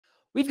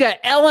We've got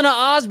Elena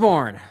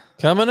Osborne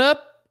coming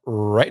up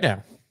right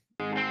now.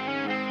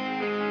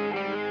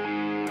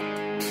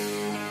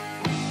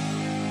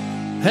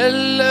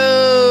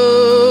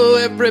 Hello,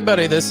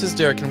 everybody. This is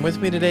Derek, and with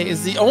me today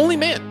is the only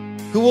man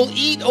who will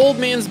eat old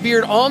man's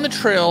beard on the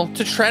trail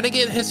to try to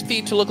get his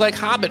feet to look like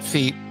hobbit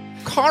feet,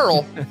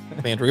 Carl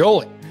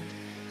Mandrioli.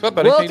 What's up,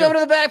 buddy? Welcome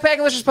to the Backpacking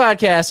Delicious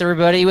Podcast,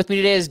 everybody. With me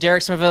today is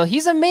Derek Somerville.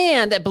 He's a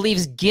man that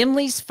believes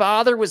Gimli's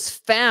father was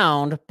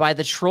found by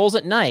the trolls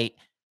at night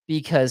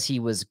because he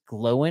was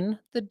glowing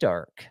the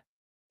dark.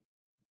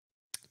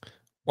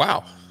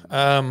 Wow.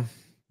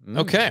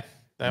 Okay.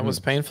 That was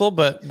painful,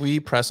 but we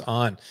press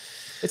on.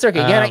 It's okay.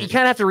 You kind of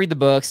have to read the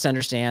books to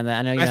understand that.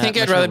 I know. I think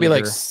I'd rather be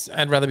like,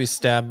 I'd rather be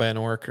stabbed by an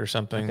orc or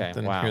something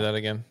than hear that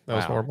again. That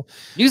was horrible.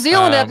 New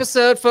Zealand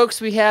episode, folks.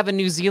 We have a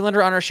New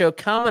Zealander on our show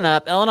coming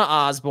up. Elena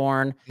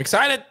Osborne. I'm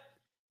excited.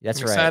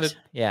 That's right. Excited.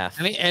 Yeah.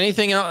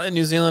 Anything else in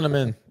New Zealand, I'm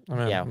in.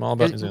 I'm all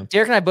about New Zealand.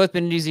 Derek and I both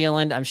been to New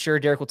Zealand. I'm sure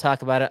Derek will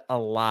talk about it a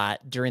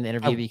lot during the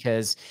interview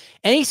because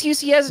any excuse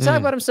he has to talk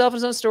about himself and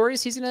his own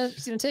stories, he's gonna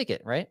take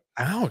it, right?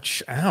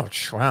 Ouch!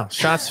 Ouch! Wow!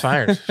 Shots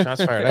fired!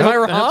 Shots fired! Am I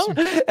wrong?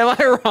 Am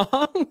I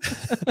wrong?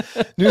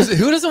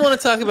 Who doesn't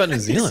want to talk about New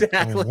Zealand?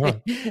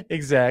 Exactly.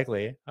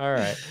 Exactly. All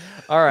right.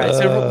 All right.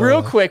 So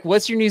real quick,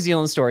 what's your New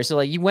Zealand story? So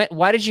like you went.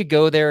 Why did you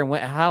go there? And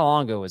how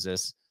long ago was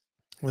this?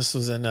 This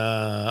was in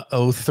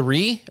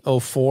 03,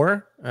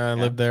 04. I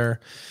lived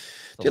there.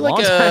 A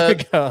long time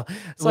ago.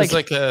 It's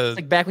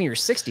like back when you were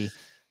 60.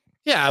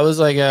 Yeah, it was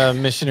like a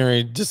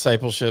missionary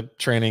discipleship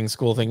training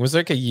school thing. It was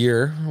like a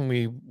year, and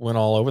we went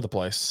all over the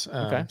place.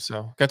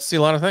 So got to see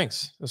a lot of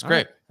things. It was great.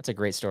 Right. That's a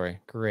great story.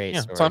 Great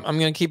story. So I'm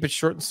going to keep it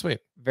short and sweet.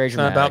 Very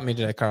dramatic. It's not about me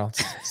today, Carl.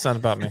 It's not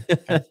about me.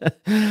 Okay.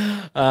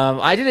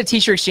 I did a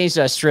teacher exchange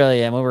to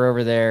Australia, and when we were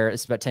over there,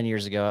 it's about 10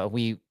 years ago,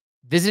 we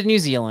visited New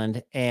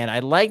Zealand, and I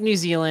like New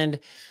Zealand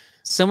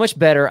so much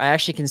better. I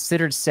actually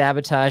considered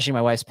sabotaging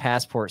my wife's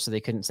passport so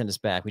they couldn't send us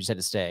back. We just had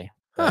to stay.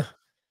 Huh.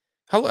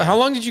 How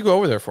long did you go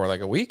over there for?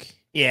 Like a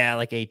week? Yeah,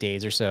 like 8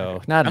 days or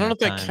so. I don't know if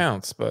that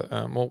counts, but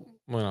we'll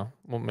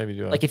maybe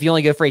do it. Like if you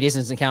only go for 8 days,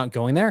 doesn't count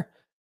going there?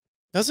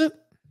 Does it?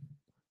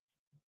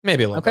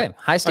 Maybe a little bit.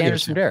 High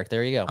standards from Derek.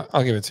 There you go.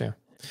 I'll give it to you.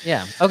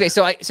 Yeah. Okay.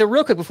 So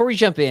real quick, before we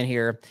jump in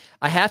here,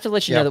 I have to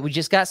let you know that we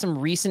just got some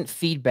recent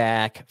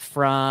feedback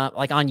from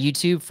on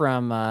YouTube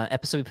from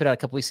episode we put out a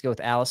couple weeks ago with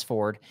Alice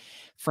Ford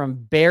from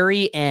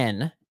Barry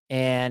N.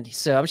 And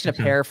so I'm just going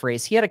to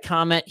paraphrase. He had a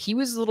comment. He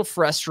was a little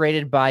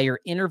frustrated by your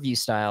interview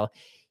style.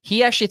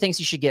 He actually thinks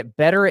you should get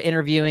better at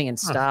interviewing and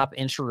stop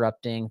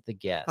interrupting the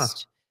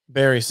guest.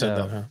 Barry said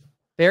that, huh?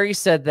 Barry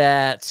said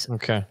that.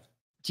 Okay.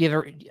 Do you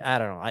ever? I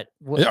don't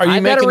know. Are you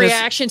got a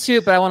reaction to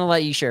it, but I want to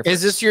let you share.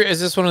 Is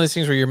this one of those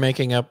things where you're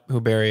making up who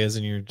Barry is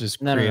and you're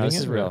just no, this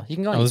is real. You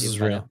can go on YouTube. This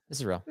is real. This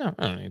is real. No,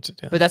 I don't need to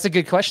do that. But that's a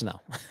good question,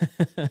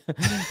 though.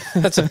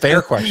 That's a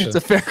fair question. It's a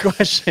fair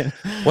question.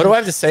 What do I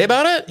have to say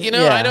about it?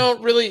 I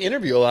don't really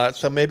interview a lot,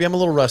 so maybe I'm a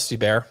little rusty,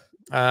 Bear.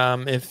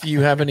 If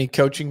you have any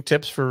coaching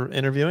tips for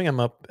interviewing, I'm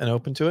up and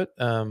open to it.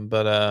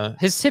 But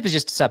his tip is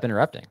just to stop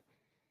interrupting.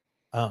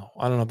 Oh,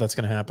 I don't know if that's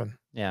going to happen.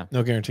 Yeah,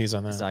 no guarantees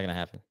on that. It's not going to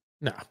happen.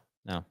 No.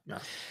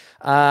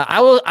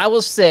 I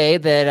will say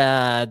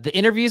that the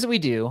interviews that we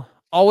do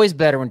always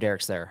better when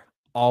Derek's there.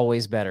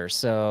 Always better.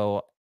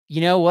 So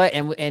you know what?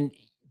 And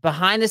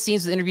behind the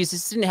scenes with interviews,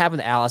 this didn't happen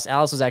to Alice.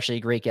 Alice was actually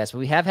a great guest, but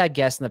we have had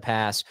guests in the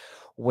past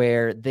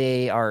where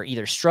they are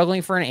either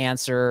struggling for an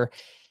answer,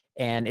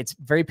 and it's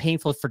very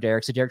painful for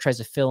Derek. So Derek tries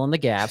to fill in the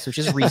gaps, which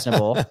is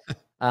reasonable.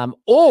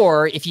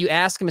 Or if you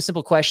ask him a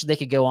simple question, they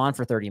could go on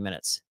for 30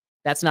 minutes.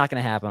 That's not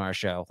going to happen on our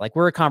show. Like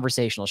we're a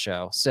conversational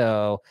show.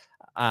 So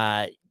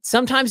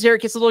sometimes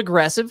Derek gets a little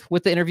aggressive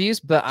with the interviews,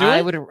 but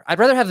I'd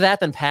rather have that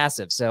than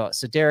passive. So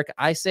Derek,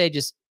 I say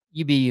just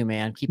you be you,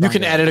 man. You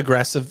can edit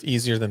aggressive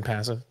easier than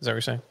passive. Is that what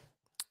you're saying?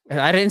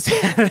 I didn't say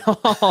that at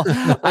all.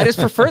 I just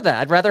prefer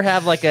that. I'd rather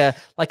have like a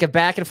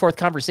back and forth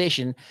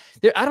conversation.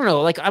 I don't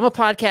know. Like I'm a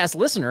podcast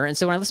listener, and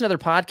so when I listen to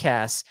other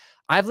podcasts,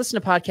 I've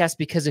listened to podcasts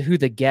because of who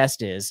the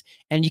guest is,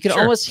 and you can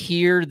almost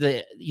hear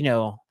the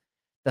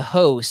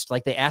host,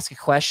 like they ask a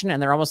question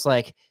and they're almost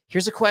like,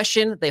 here's a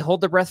question. They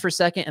hold their breath for a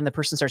second and the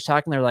person starts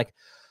talking. They're like,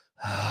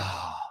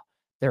 oh,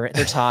 they're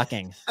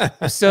talking.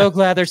 I'm so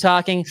glad they're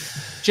talking.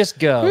 Just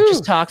go,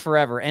 just talk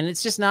forever. And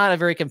it's just not a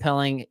very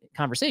compelling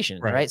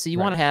conversation. Right. So you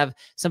want to have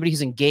somebody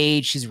who's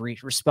engaged, who's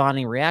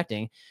responding,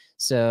 reacting.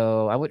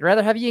 So I would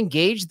rather have you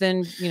engaged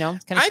than,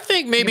 I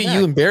think maybe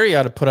you and Barry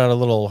ought to put out a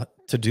little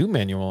to-do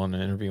manual on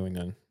interviewing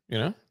then,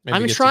 Maybe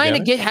I'm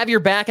trying to have your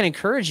back and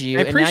encourage you.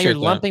 And now you're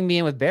lumping me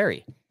in with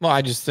Barry. Well,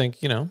 I just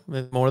think,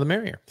 the more the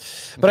merrier.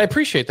 But I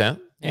appreciate that.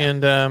 Yeah.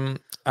 And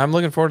I'm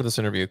looking forward to this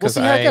interview. We'll see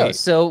how it goes.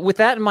 So with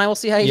that in mind, we'll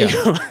see how you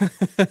do.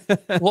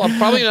 Well, I'm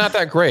probably not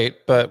that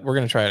great, but we're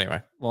going to try it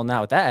anyway. Well, not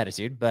with that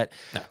attitude. But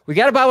we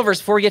got a Bible verse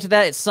before we get to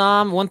that. It's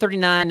Psalm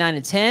 139, 9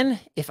 and 10.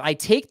 If I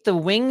take the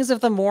wings of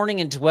the morning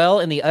and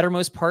dwell in the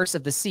uttermost parts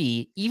of the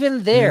sea,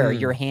 even there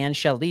your hand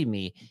shall lead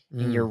me,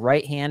 and your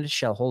right hand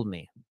shall hold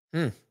me.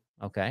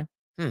 Okay.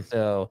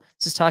 So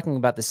it's just talking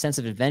about the sense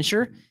of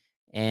adventure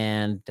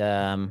and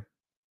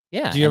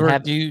Yeah. Do you ever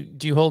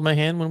do you hold my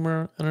hand when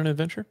we're on an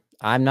adventure?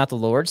 I'm not the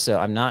Lord, so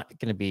I'm not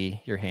going to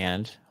be your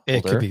hand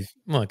It holder.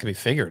 could be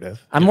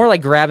figurative. I'm more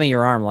like grabbing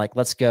your arm, like,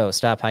 let's go.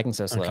 Stop hiking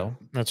so slow. Okay,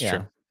 that's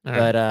true. All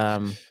But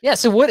yeah,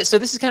 so this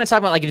is kind of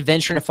talking about like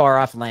adventure in a far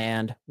off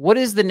land. What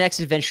is the next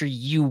adventure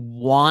you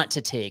want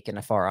to take in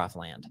a far off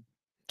land?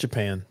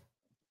 Japan.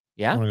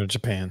 Yeah. I want to go to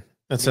Japan.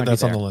 That's What do you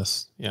that's wanna on do the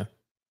list. Yeah.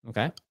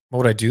 Okay. What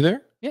would I do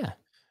there? Yeah.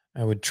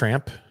 I would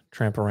tramp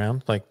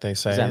around, like they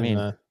say. What does that mean?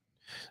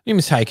 It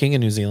means hiking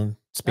in New Zealand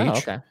speech. Oh,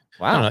 okay.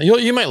 I don't Wow. know.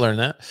 You might learn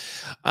that.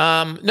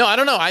 No, I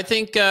don't know. I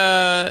think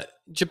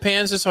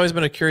Japan's just always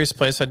been a curious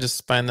place. I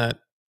just find that,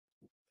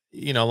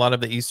 a lot of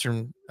the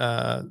Eastern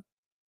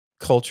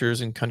cultures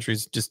and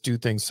countries just do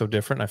things so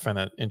different. I find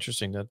that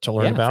interesting to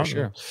learn about. For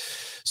sure.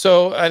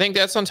 So I think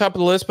that's on top of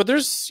the list. But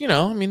there's, the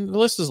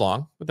list is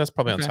long, but that's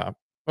probably on top.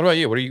 What about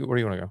you? Where do you want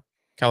to go?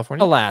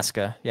 California?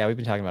 Alaska. Yeah, we've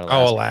been talking about Alaska.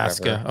 Oh,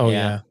 Alaska. Forever. Oh,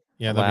 yeah.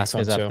 Yeah,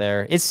 Alaska's up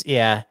there. It's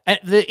And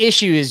the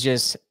issue is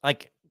just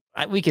like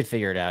we could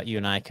figure it out. You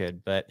and I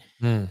could, but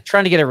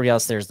trying to get everybody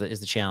else there is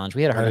the challenge.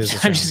 We had a hard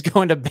time just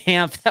going to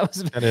Banff.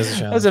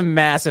 That was a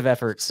massive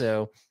effort.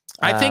 So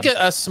I think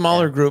a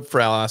smaller group for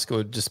Alaska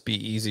would just be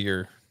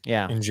easier.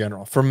 Yeah, in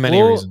general, for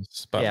many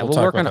reasons. But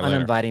we'll work on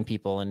uninviting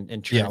people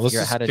and try to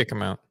figure out how to kick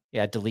them out.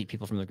 Yeah, delete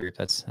people from the group.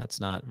 That's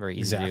not very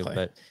easy to do.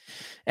 But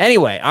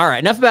anyway, all right,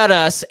 enough about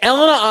us.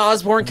 Elina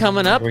Osborne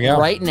coming up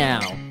right now.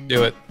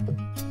 Do it.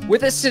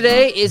 With us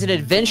today is an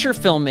adventure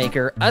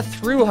filmmaker, a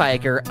thru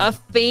hiker, a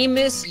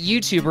famous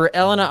YouTuber,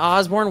 Elina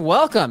Osborne.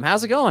 Welcome.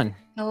 How's it going?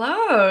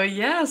 Hello.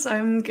 Yes,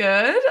 I'm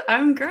good.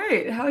 I'm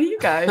great. How are you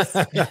guys?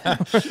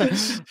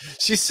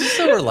 She's just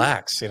so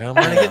relaxed, I'm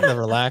really getting the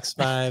relaxed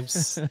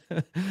vibes.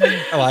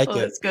 I like it.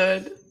 That's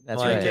good.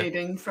 That's right.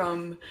 Dating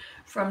from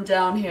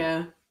down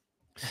here.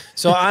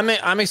 So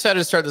I'm excited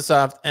to start this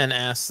off and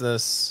ask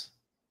this.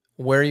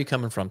 Where are you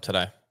coming from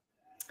today?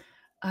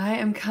 I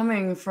am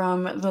coming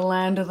from the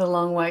land of the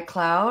long white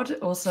cloud,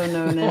 also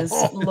known as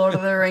Lord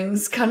of the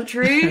Rings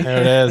country.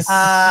 There it is.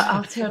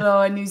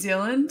 Aotearoa, New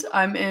Zealand.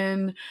 I'm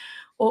in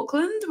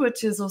Auckland,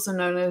 which is also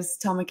known as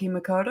Tamaki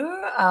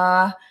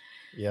Makaurau.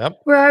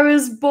 Yep. Where I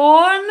was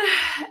born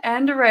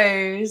and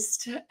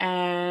raised,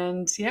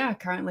 and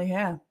currently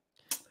here.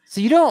 So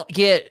you don't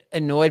get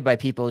annoyed by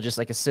people just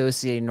like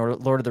associating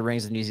Lord of the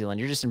Rings with New Zealand.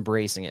 You're just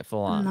embracing it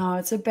full on. No,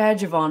 it's a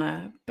badge of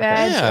honor.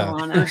 Badge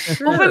of honor.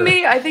 Sure. Well, for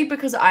me, I think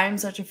because I'm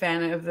such a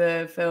fan of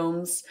the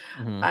films,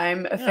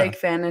 I'm a fake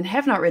fan and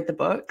have not read the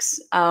books.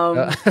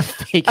 Don't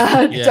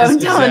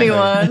tell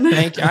anyone.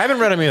 Thank you. I haven't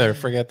read them either.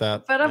 Forget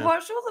that. But I've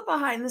watched all the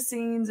behind the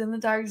scenes and the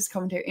director's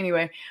commentary.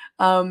 Anyway,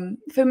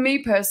 for me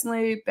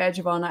personally, badge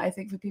of honor. I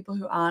think for people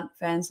who aren't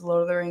fans of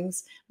Lord of the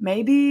Rings,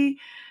 maybe.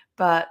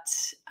 But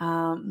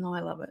no,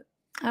 I love it.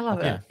 I love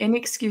it. Any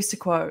excuse to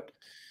quote.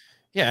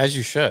 Yeah, as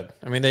you should.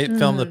 I mean, they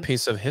filmed a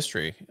piece of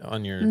history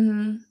on your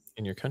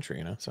in your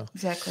country, So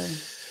exactly.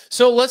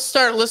 So let's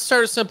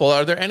start simple.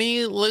 Are there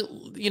any?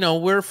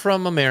 We're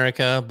from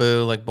America.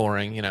 Boo, like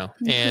boring. And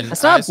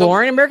it's not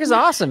boring. America's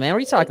awesome, man. What are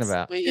you talking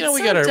about? We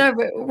got our.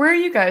 Where are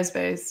you guys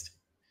based?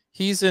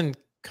 He's in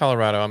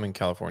Colorado. I'm in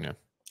California.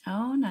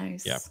 Oh,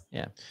 nice.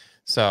 Yeah.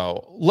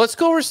 So let's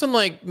go over some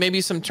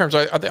maybe some terms.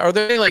 Are there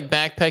any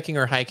backpacking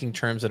or hiking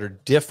terms that are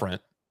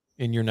different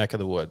in your neck of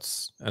the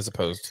woods as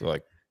opposed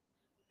to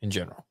in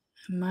general?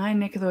 My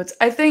neck of the woods.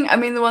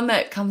 The one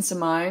that comes to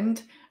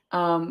mind,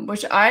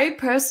 which I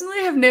personally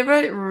have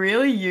never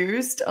really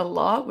used a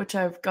lot, which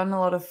I've gotten a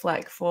lot of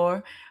flack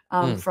for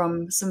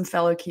from some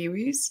fellow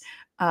Kiwis,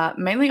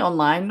 mainly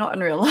online, not in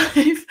real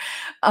life,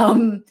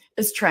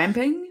 is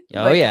tramping.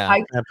 Oh,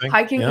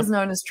 Hiking is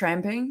known as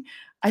tramping.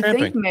 I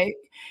think maybe.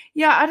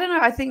 Yeah, I don't know.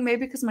 I think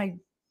maybe because my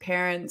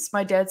parents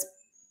are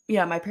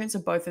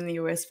both in the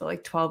US for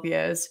 12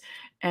 years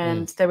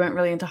and they weren't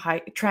really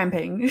into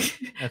tramping.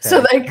 Okay.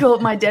 So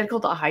my dad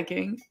called it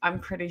hiking,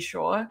 I'm pretty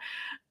sure.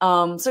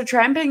 So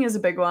tramping is a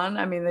big one.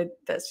 I mean,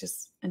 that's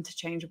just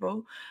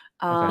interchangeable.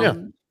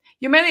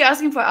 You're mainly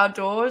asking for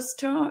outdoors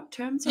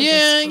terms or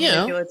just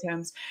regular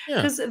terms?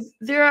 Because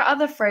there are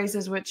other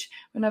phrases which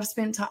when I've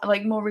spent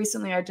time, more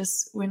recently, I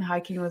just went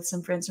hiking with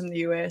some friends from the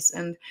US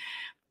and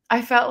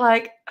I felt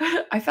like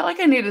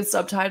I needed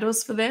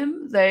subtitles for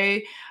them.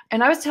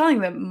 And I was telling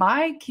them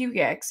my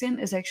Kiwi accent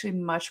is actually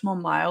much more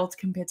mild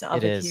compared to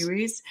other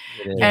Kiwis.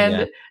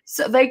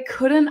 So they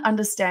couldn't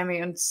understand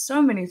me on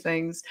so many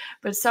things,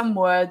 but some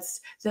words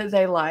that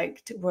they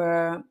liked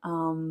were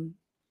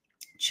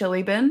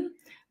chili bin.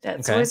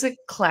 That's always a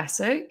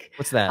classic.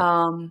 What's that?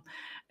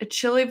 A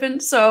chili bin.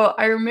 So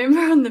I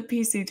remember on the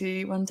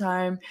PCT one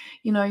time,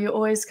 you're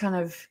always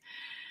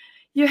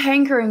you're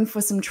hankering for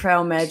some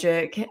trail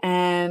magic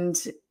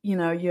and,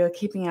 you're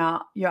keeping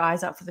your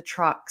eyes out for the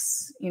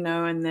trucks,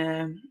 and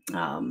the,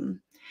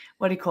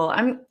 what do you call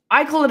it?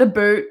 I call it a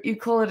boot. You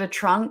call it a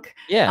trunk.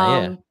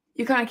 Yeah.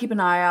 You kind of keep an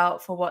eye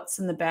out for what's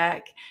in the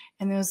back.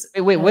 And there's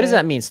wait, what does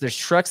that mean? So there's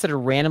trucks that are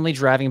randomly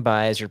driving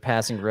by as you're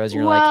passing roads.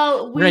 And you're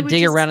we're going to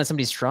dig around in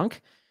somebody's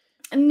trunk.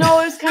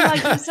 No, it's kind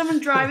of like someone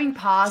driving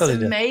past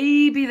and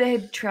maybe they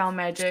had trail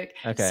magic.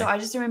 Okay. So I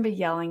just remember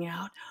yelling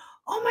out,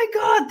 oh my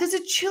God, there's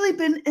a chili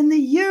bin in the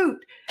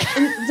ute.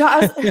 And he's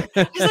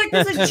like,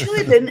 there's a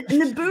chili bin in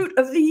the boot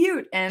of the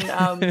ute. And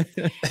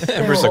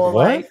they were all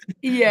like,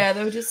 yeah,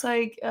 they were just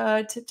like,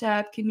 Tip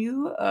Tap, can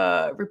you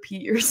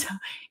repeat yourself?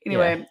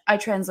 Anyway, I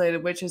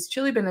translated, which is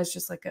chili bin is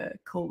just like a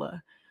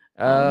cooler.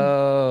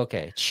 Oh,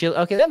 okay.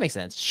 Okay, that makes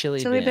sense.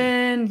 Chili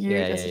bin,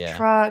 ute is a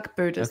truck,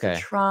 boot is the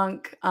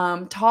trunk.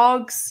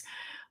 Togs,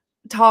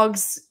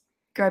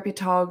 grab your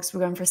togs. We're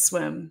going for a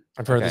swim.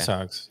 I've heard the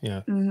togs.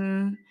 Yeah.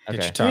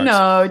 Okay. You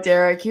know,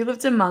 Derek, you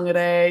lived in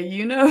Mungade.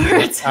 You know where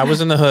it's I was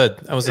in the hood.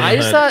 I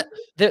just thought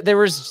there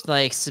was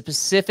like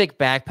specific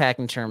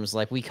backpacking terms.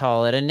 Like we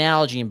call it a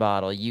Nalgene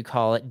bottle. You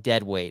call it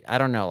dead weight. I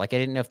don't know. Like I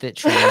didn't know if that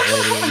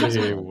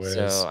translated.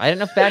 So I didn't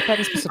know if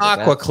backpacking specific.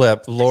 Aqua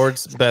Clip,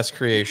 Lord's best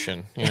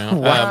creation. You know?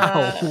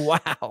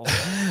 Wow.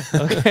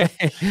 Okay.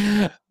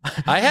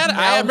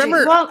 I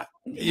remember.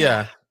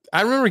 Yeah.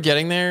 I remember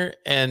getting there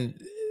and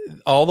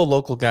all the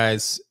local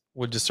guys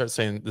would just start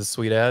saying the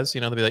sweet as,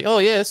 you know, they'd be like, oh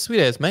yeah, sweet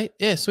as, mate.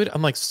 Yeah, sweet.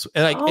 I'm like,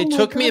 and like it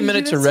took me a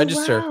minute to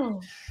register.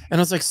 And I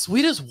was like,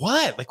 sweet as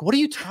what? Like, what are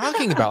you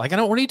talking about? Like,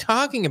 what are you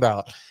talking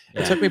about?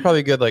 It took me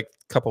probably a good like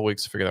couple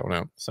weeks to figure that one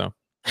out. So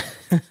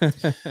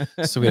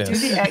sweet as.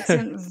 You do the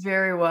accent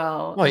very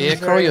well. Oh yeah,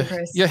 Carl,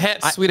 you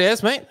had sweet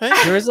as, mate. Hey?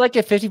 There was like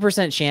a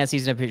 50% chance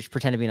he's gonna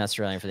pretend to be an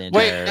Australian for the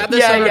entire. Wait, have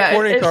this on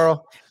recording,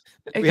 Carl.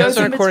 We have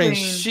some recording.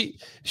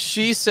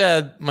 She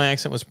said my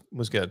accent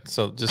was good.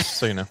 So just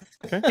so you know.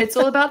 Okay. It's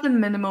all about the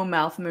minimal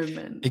mouth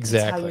movement.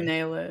 Exactly. That's how you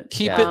nail it.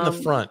 Keep it in the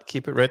front.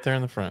 Keep it right there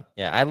in the front.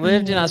 Yeah. I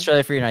lived in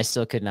Australia for a year and I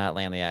still could not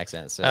land the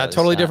accent. So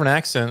totally different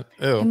accent.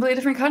 Ew. Completely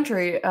different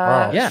country.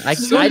 Yeah. I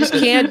just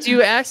can't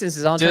do accents.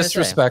 Is all I'm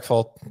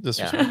disrespectful.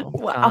 Disrespectful.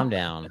 Wow. Calm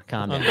down.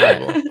 Calm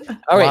down.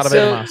 All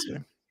right.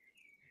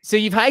 So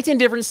you've hiked in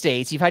different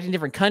states, you've hiked in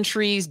different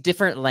countries,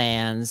 different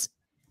lands.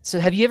 So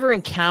have you ever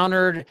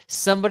encountered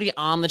somebody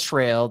on the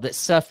trail that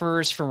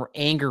suffers from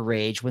anger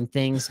rage when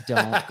things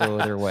don't go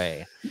their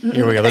way?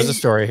 Here we go. There's a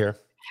story here.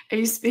 Are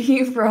you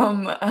speaking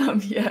from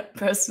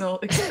personal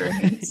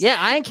experience? Yeah,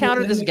 I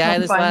encountered this guy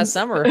this last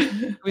summer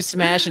who was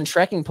smashing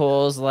trekking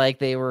poles like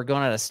they were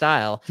going out of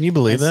style. Can you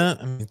believe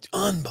that? I mean,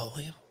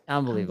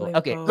 unbelievable.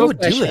 Okay, who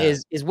would do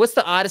that? Is what's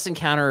the oddest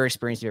encounter or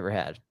experience you've ever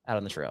had out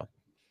on the trail?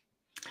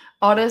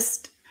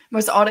 Most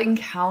odd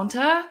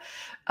encounter?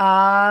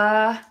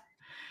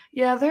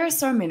 Yeah, there are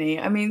so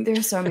many. I mean, there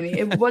are so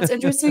many. What's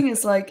interesting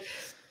is like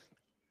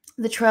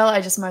the trail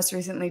I just most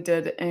recently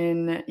did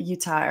in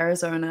Utah,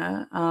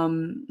 Arizona,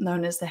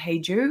 known as the Hey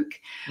Juke,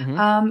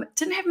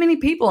 didn't have many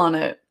people on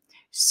it.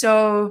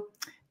 So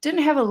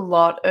didn't have a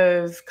lot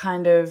of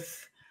kind of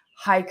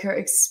hiker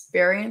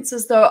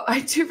experiences, though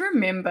I do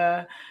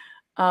remember,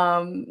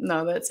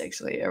 no, that's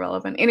actually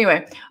irrelevant.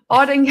 Anyway,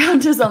 odd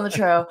encounters on the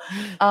trail.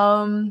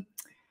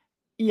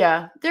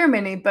 Yeah, there are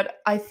many, but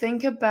I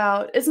think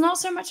it's not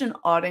so much an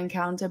odd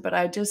encounter, but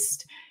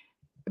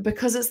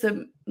because it's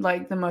the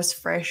most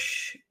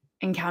fresh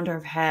encounter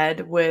I've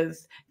had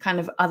with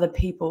kind of other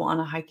people on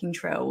a hiking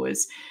trail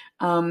was,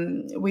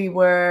 we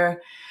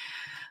were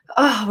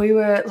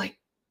like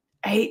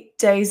 8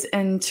 days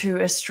into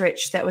a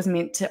stretch that was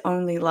meant to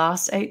only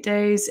last 8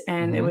 days.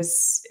 And it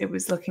was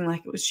looking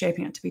like it was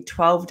shaping up to be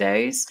 12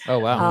 days. Oh,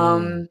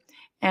 wow.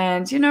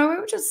 And, you know, we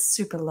were just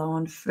super low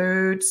on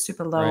food,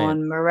 super low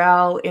on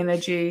morale,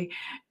 energy.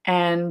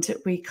 And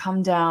we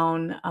come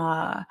down,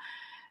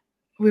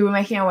 we were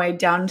making our way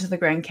down to the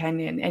Grand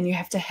Canyon, and you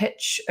have to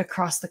hitch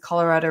across the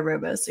Colorado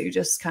River. So you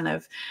just kind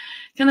of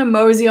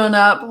mosey on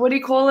up. What do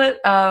you call it?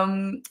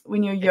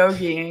 When you're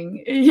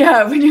yogiing.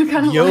 Yeah, when you're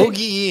kind of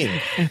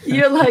yogiing.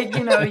 You're like,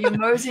 you know, you're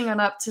moseying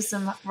on up to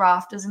some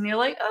rafters, and you're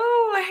like, oh,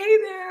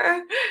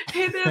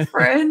 hey there,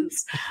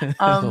 friends.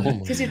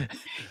 Because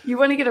you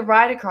want to get a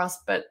ride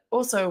across, but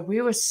also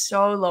we were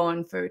so low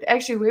on food.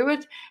 Actually, we were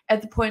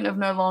at the point of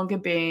no longer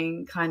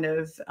being kind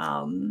of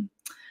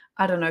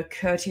I don't know,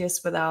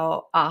 courteous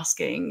without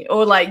asking,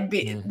 or like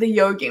the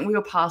yogiing. We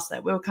were past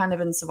that. We were kind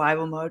of in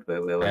survival mode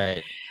where we were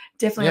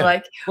definitely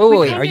like,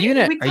 wait, are you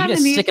gonna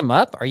stick them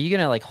up? Are you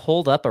gonna like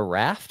hold up a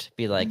raft?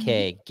 Be like,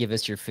 hey, give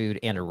us your food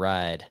and a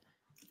ride.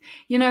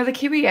 You know, the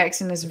Kiwi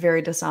accent is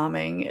very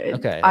disarming.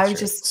 Okay, I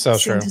just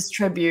sent his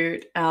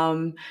tribute,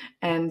 and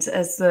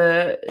as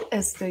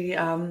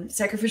the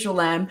sacrificial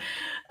lamb,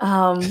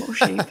 or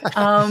sheep.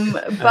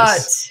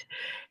 But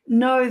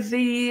no,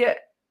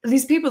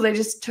 these people, they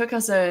just took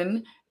us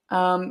in.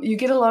 You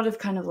get a lot of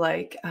kind of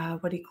like,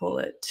 what do you call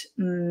it?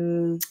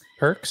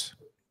 Perks?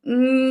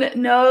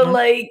 No,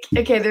 like,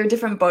 okay, there are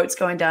different boats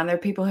going down. There are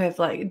people who have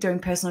like doing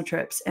personal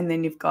trips, and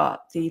then you've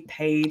got the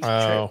paid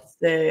trips,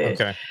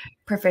 the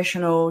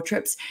professional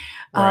trips.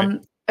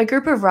 A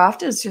group of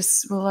rafters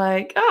just were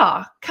like,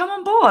 come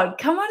on board,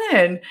 come on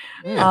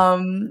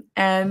in.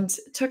 And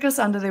took us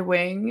under their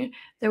wing.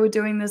 They were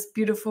doing this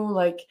beautiful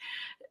like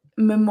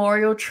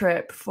memorial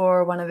trip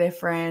for one of their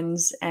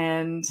friends,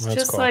 and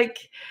just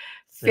like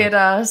fed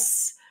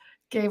us,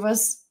 gave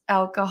us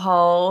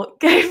alcohol,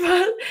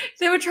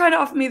 they were trying to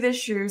offer me their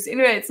shoes.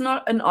 Anyway, it's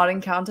not an odd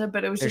encounter,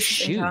 but it was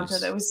just an encounter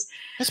that was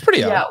that's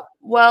pretty odd.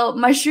 Well,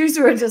 my shoes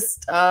were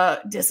just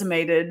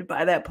decimated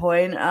by that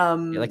point.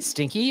 Like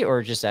stinky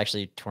or just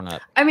actually torn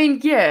up? I mean,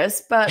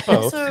 yes, but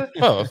also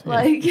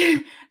like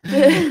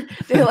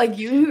they're like,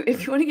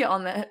 if you want to get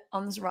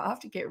on this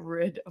raft, get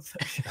rid of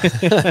those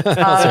shoes. Those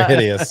are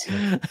hideous.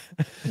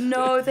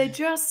 No, they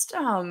just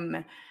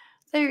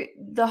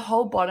the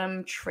whole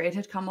bottom tread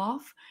had come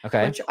off.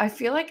 Okay. Which I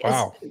feel like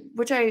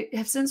which I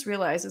have since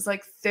realized is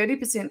like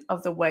 30%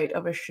 of the weight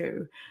of a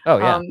shoe. Oh,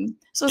 yeah.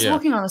 So I was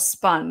walking on a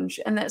sponge,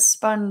 and that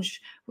sponge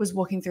was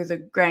walking through the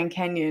Grand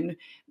Canyon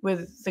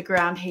with the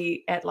ground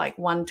heat at like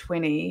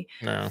 120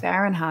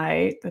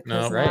 Fahrenheit.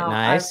 Because now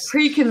I've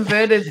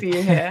pre-converted for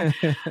you here.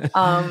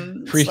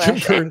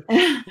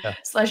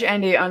 Slash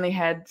Andy only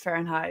had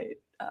Fahrenheit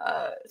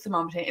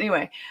thermometer.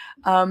 Anyway,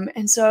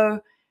 and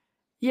so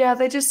yeah,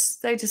 they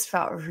just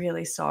felt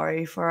really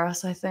sorry for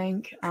us, I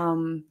think.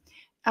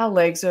 Our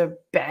legs are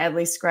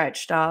badly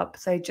scratched up.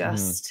 They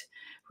just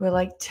were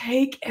like,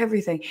 take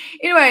everything.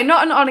 Anyway,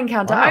 not an odd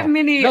encounter. Wow. I have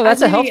many. No,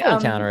 that's a helpful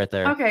encounter right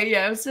there. Okay,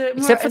 yeah.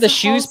 Except for the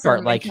shoes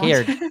part, like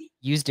here,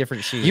 use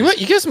different shoes.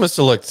 You guys must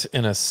have looked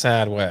in a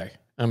sad way.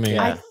 I mean,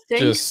 I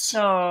think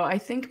so. I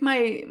think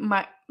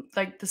my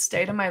like the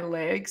state of my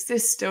legs, I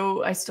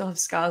still have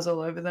scars all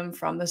over them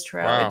from this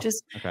trail. Wow. It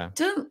just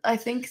didn't. I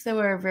think they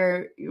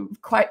were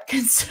quite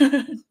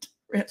concerned. Really.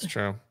 That's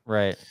true.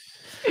 Right.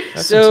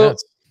 That's so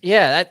intense.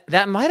 Yeah,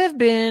 that might have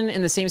been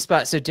in the same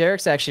spot. So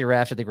Derek's actually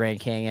rafted the Grand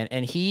Canyon,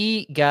 and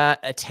he got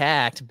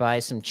attacked by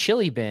some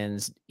chili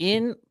bins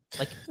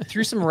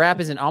through some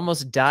rapids and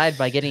almost died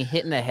by getting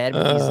hit in the head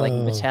with these like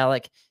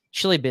metallic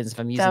chili bins, if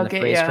I'm using the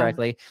phrase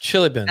correctly.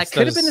 Chili bins. That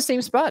could have been the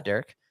same spot,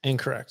 Derek.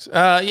 Incorrect.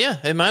 Yeah,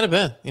 it might have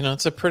been. You know,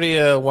 it's a pretty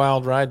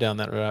wild ride down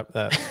that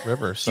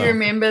river. So. Do you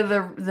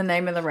remember the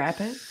name of the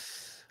rapid?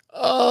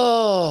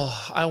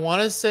 Oh, I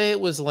want to say it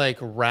was like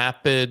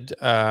Rapid.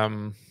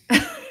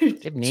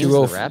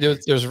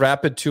 There's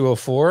Rapid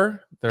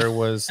 204. There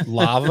was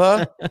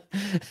Lava.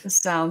 This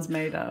sounds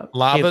made up.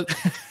 Lava.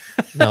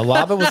 No,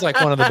 Lava was like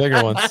one of the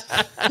bigger ones.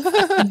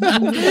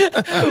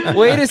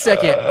 Wait a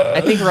second. I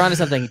think we're onto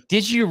something.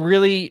 Did you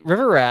really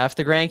river raft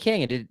the Grand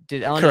Canyon?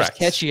 Did Ellen just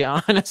catch you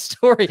on a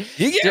story?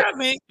 You got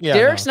me. Yeah,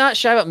 Derek's not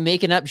shy about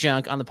making up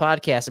junk on the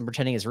podcast and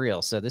pretending it's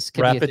real. So this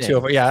could Rapid be a thing.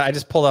 204. Yeah, I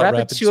just pulled out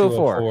Rapid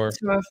 204.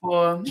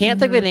 204. Can't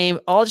think of the name.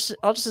 I'll just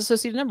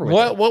associate a number with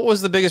it. What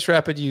was the biggest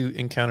rapid you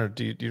encountered?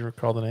 Do you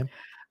recall the name?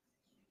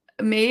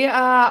 Me,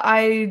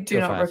 I do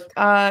not.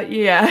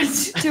 Yeah,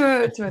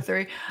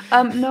 203.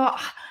 No.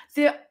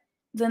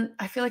 Then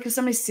I feel like if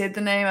somebody said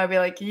the name, I'd be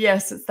like,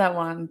 yes, it's that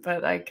one,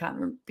 but I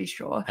can't be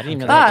sure. I didn't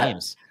even know their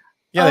names.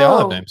 Yeah, they all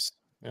have names.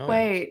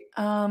 Wait,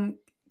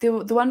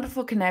 the one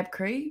before Kanab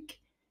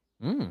Creek,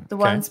 the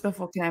ones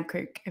before Kanab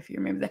Creek, if you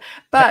remember that.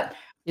 But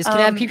is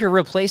Kanab Creek a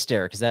real place,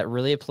 Derek? Is that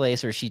really a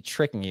place, or is she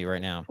tricking you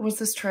right now? Was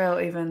this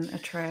trail even a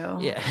trail?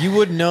 Yeah, you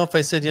wouldn't know if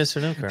I said yes or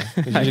no, Carl.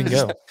 You didn't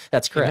go.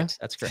 That's correct.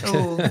 That's correct.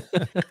 Oh,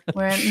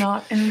 we're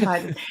not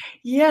invited.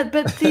 Yeah,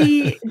 but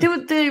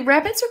the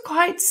rapids are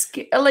quite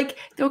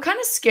they were kind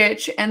of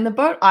sketch. And the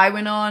boat I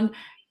went on,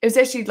 it was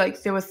actually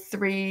like there were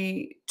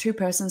two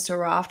persons to a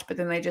raft, but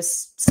then they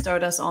just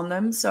stowed us on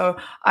them. So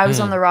I was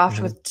on the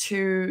raft with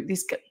two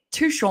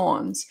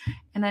Shawns,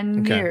 and I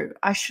knew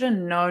I should have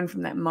known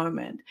from that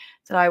moment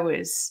that I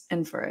was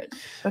in for it,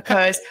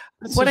 because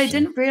what I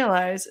didn't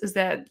realize is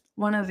that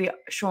one of the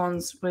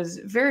Shawns was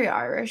very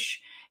Irish,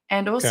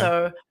 and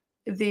also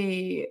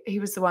he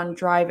was the one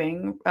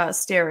driving,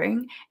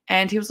 steering,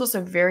 and he was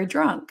also very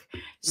drunk.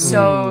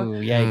 So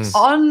yikes.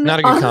 Not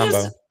a good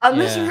combo.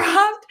 This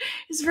raft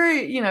is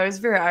very, it's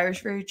very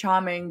Irish, very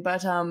charming,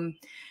 but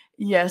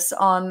yes,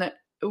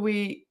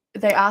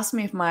 they asked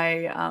me if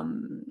my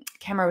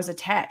camera was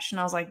attached, and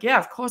I was like, yeah,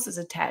 of course it's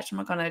attached. I'm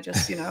not gonna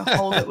just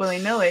hold it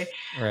willy-nilly.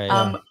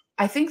 Right.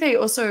 I think they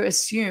also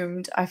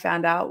assumed, I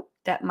found out,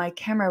 that my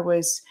camera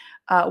was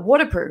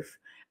waterproof.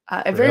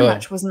 It very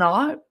much was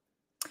not.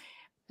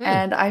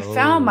 And I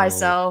found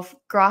myself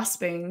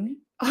grasping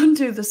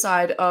onto the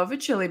side of a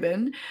chili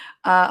bin,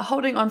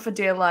 holding on for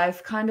dear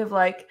life, kind of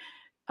like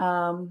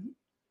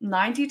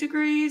 90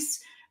 degrees.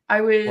 I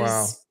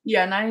was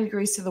 90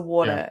 degrees to the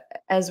water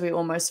as we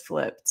almost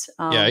flipped.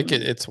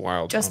 It's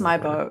wild. Just my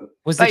boat.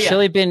 Was the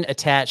chili bin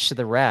attached to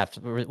the raft?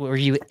 Were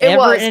you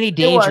ever in any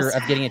danger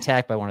of getting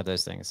attacked by one of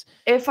those things?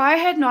 If I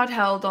had not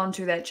held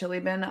onto that chili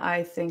bin,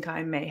 I think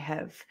I may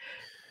have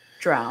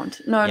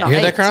drowned. No, you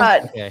hear that,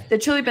 Carl? But the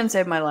chili bin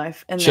saved my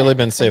life. And chili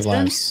bin saved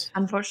lives.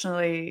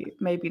 Unfortunately,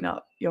 maybe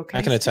not your case.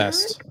 I can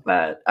attest. Derek,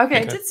 but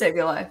it did save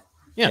your life.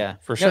 Yeah,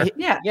 for sure.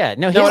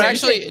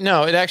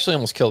 It actually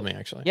almost killed me,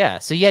 actually. Yeah,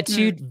 so you had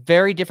two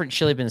very different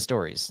chili bin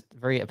stories,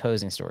 very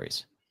opposing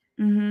stories.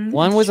 Mm-hmm.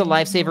 One was a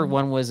lifesaver,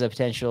 one was a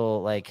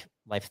potential life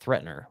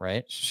threatener,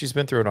 right? She's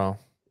been through it all.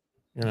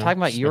 Talking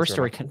about your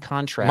story,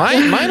 contrast.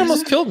 Mine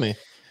almost killed me.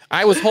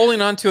 I was holding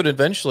on to it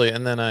eventually,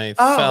 and then I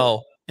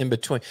fell in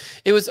between.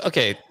 It was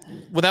okay.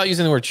 Without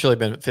using the word chili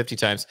bin 50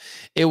 times,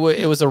 it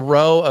was a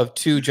row of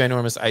 2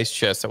 ginormous ice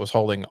chests that was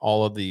holding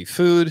all of the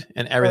food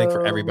and everything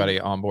for everybody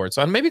on board.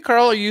 So maybe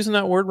Carl, are you using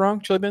that word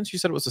wrong? Chili bins? You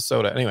said it was a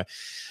soda. Anyway,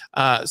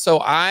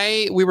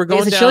 we were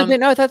going down. Chili bin?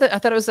 No, I thought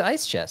it was the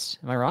ice chest.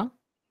 Am I wrong?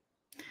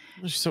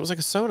 So it was like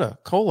a soda,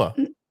 cola.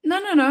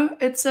 No.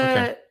 It's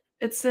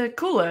a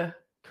cooler.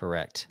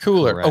 Correct.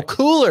 Cooler. Correct. Oh,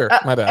 cooler.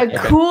 My bad.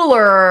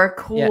 Cooler.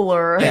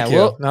 Yeah,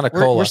 well, not a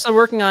cola. We're still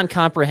working on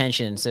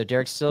comprehension. So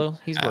Derek's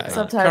he's working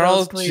on it.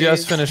 Carl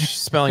just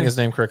finished spelling his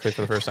name correctly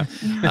for the first time.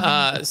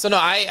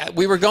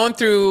 We were going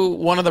through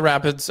one of the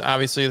rapids,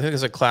 obviously, I think it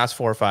was a class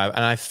 4 or 5,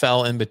 and I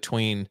fell in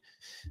between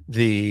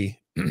the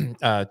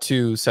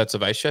 2 sets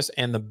of ice chests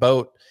and the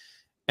boat.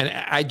 And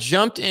I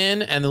jumped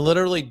in and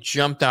literally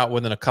jumped out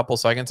within a couple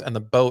seconds, and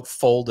the boat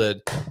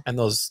folded and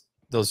those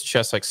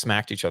chests like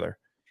smacked each other.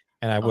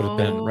 And I would have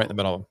been right in the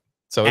middle of them.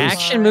 So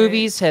action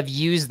movies have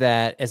used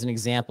that as an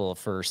example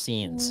for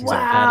scenes.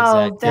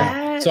 Wow,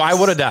 so I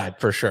would have died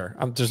for sure.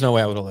 There's no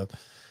way I would have lived.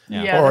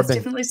 Yeah, there's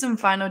definitely some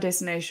Final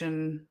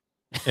Destination.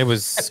 It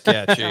was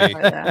sketchy.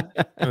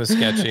 It was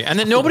sketchy. And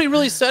then nobody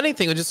really said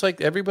anything. It was just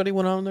like everybody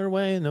went on their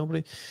way, and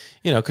nobody,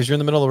 because you're in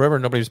the middle of the river,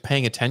 nobody was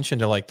paying attention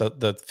to like the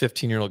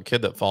 15-year-old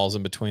kid that falls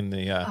in between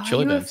the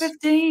chili bins.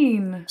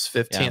 15. I was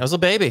 15. Yeah. I was a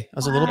baby. I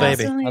was a little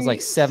baby. I was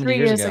like 7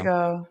 years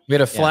ago. We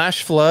had a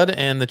flash flood,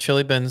 and the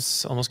chili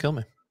bins almost killed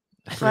me.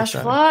 Flash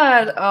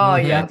flood. Oh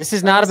yeah. This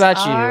is not about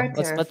you.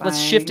 Let's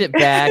shift it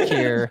back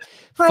here.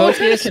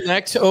 Focus,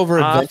 connect over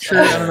adventure.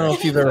 I don't know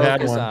if you've ever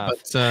had one,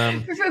 but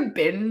have you ever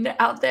been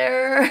out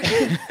there?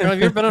 Have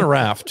you ever been on a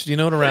raft? Do you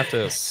know what a raft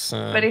is?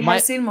 But he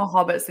has seen more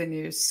hobbits than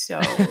you,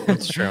 so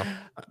it's true.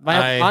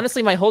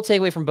 Honestly, my whole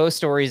takeaway from both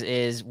stories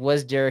is: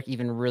 was Derek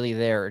even really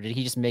there, or did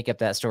he just make up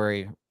that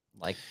story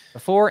like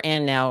before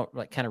and now,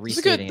 like kind of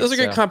restating Those are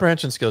good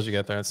comprehension skills you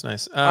get there. It's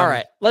nice. All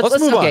right, let's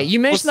move on. You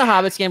mentioned the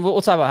Hobbits again.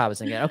 We'll talk about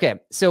Hobbits again. Okay,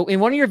 so in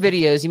one of your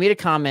videos, you made a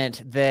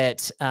comment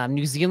that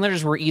New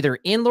Zealanders were either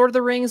in Lord of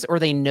the Rings or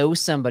they know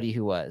somebody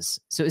who was.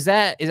 So is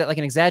that like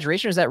an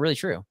exaggeration, or is that really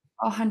true?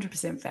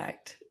 100%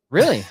 fact.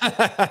 Really?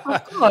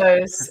 Of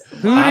course.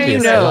 Who do you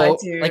know?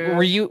 Like,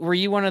 were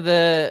you one of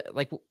the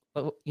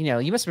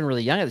you must have been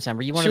really young at the time.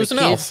 Were you one of the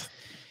kids? Elf.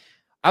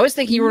 I was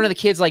thinking you were one of the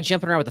kids like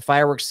jumping around with the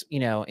fireworks,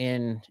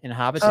 in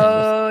Hobbiton.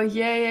 Oh,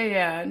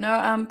 yeah.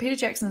 No, Peter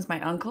Jackson is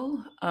my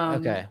uncle.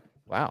 Okay.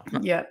 Wow.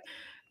 Yeah.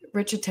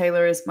 Richard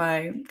Taylor is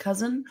my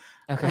cousin.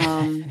 Okay.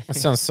 That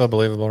sounds so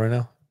believable right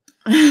now.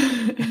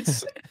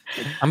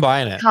 I'm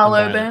buying it. Carl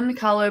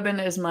Oben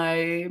is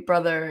my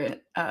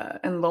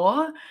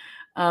brother-in-law.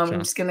 I'm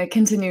just going to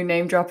continue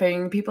name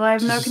dropping people I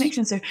have no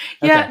connection to.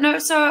 Yeah, no,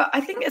 so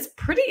I think it's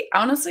pretty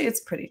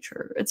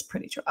true. It's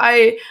pretty true.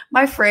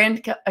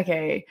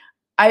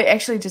 I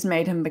actually just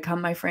made him become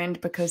my friend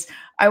because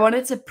I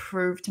wanted to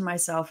prove to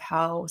myself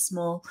how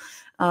small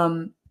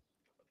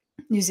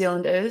New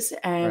Zealand is.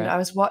 And I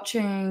was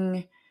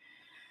watching,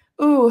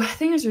 I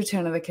think it was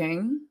Return of the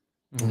King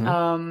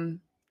in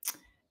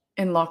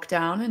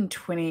lockdown in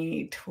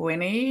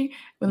 2020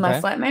 with my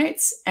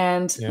flatmates.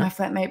 And my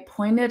flatmate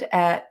pointed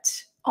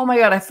at, oh my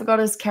God, I forgot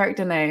his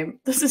character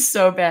name. This is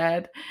so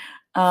bad.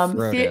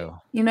 Frodo.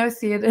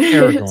 Theater.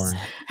 Aragorn.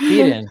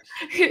 Theoden.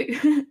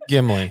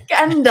 Gimli.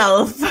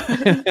 Gandalf.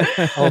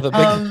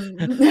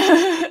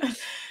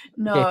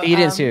 No.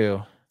 Theoden's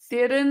who?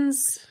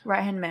 Theoden's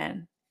right-hand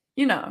man.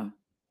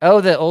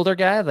 Oh, the older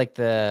guy, like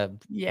the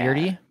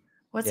beardy?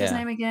 What's his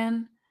name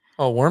again?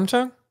 Oh,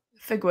 Wormtongue?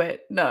 Figwit.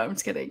 No, I'm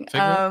just kidding.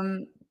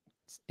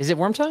 Is it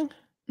Wormtongue?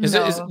 Is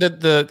it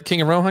the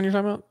King of Rohan you're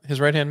talking about?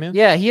 His right-hand man?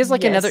 Yeah, he is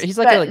like another. He's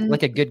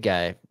like a good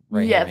guy.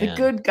 The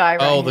good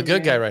guy. The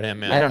good guy right-hand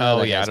man. I don't know.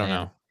 I don't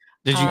know.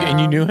 Did you and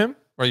you knew him,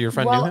 or your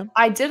friend knew him?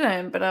 I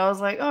didn't, but I was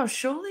like, oh,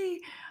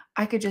 surely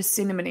I could just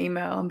send him an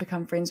email and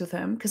become friends with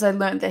him because I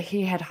learned that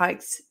he had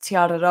hiked Te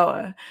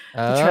Araroa,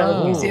 the Trail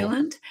of New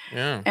Zealand.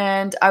 Yeah.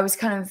 And I was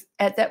kind of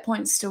at that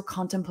point still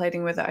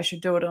contemplating whether I should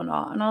do it or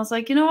not. And I was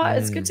like, you know what?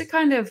 It's good to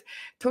kind of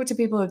talk to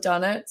people who've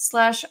done it. /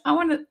 I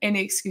wanted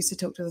any excuse to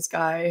talk to this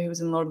guy who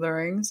was in Lord of the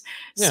Rings.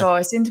 Yeah. So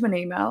I sent him an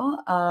email.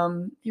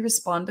 He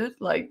responded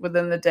like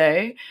within the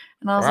day.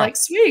 And I was like,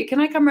 sweet,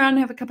 can I come around and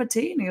have a cup of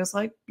tea? And he was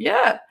like,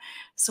 yeah.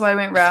 So I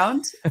went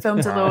round,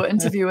 filmed a little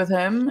interview with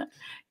him,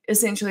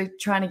 essentially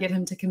trying to get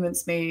him to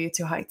convince me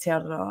to hike Te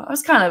Araroa. I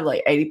was kind of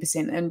like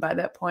 80% in by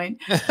that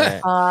point.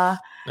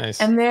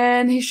 Nice. And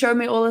then he showed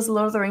me all his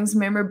Lord of the Rings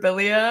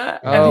memorabilia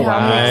and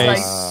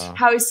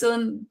how he's still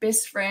in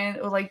best friend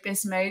or like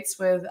best mates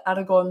with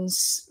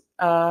Aragorn's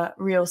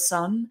real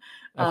son.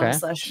 /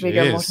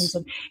 Viggo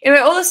Mortensen.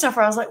 Anyway, all this stuff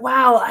where I was like,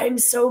 wow, I'm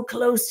so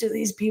close to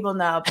these people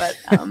now. But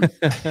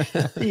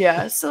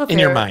yeah, still in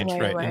your mind,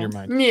 right? In your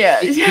mind. Yeah.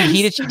 Did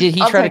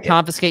he try to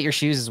confiscate your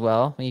shoes as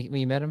well when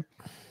you met him?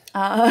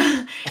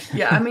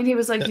 Yeah, I mean, he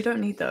was like, you don't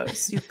need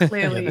those. You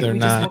clearly we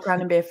just walk around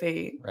in bare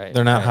feet. Right.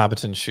 They're not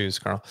Hobbiton shoes,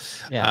 Carl.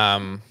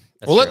 Yeah.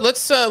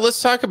 Let's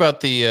talk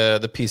about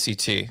the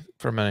PCT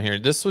for a minute here.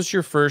 This was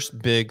your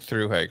first big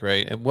through hike,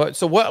 right? And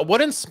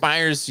what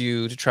inspires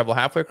you to travel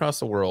halfway across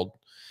the world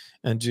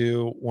and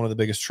do one of the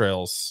biggest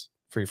trails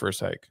for your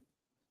first hike?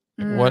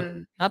 What?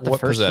 Not the what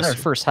first, possessed not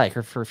you? first hike,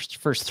 her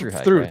first through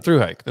hike. Right? Through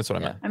hike. That's what I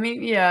meant. I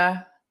mean,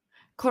 yeah,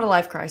 quarter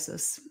life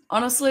crisis.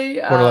 Honestly,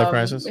 Quarter life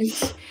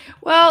crisis.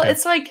 Well, Okay.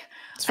 it's like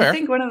It's fair. I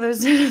think one of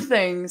those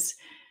things.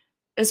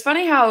 It's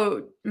funny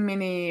how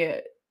many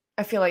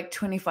I feel like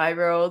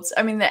 25-year-olds.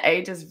 I mean, the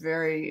age is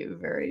very,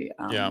 very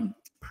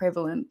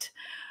prevalent,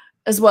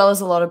 as well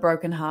as a lot of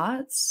broken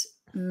hearts.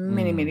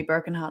 Many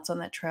broken hearts on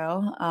that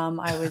trail.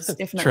 I was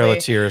definitely Trail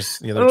of Tears.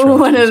 The other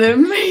one of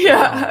them.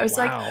 Yeah, I was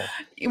like, wow.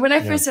 when I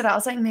first set out, I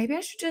was like, maybe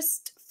I should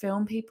just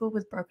film people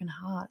with broken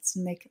hearts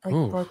and make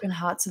like broken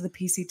hearts of the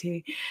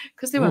PCT,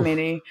 because there were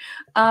many.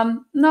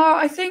 No,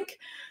 I think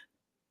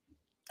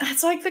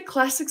it's like the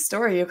classic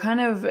story. You're kind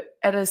of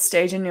at a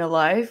stage in your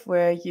life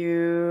where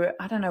you,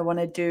 I don't know, want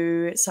to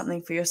do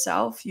something for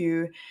yourself.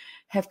 You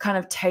have kind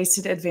of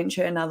tasted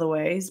adventure in other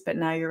ways, but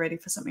now you're ready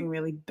for something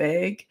really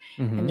big.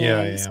 And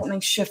then something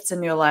shifts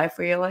in your life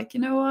where you're like,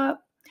 you know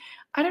what?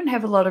 I don't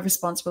have a lot of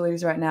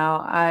responsibilities right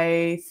now.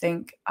 I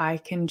think I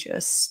can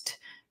just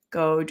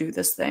go do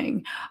this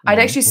thing. I'd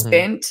actually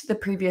spent the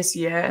previous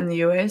year in the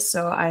US.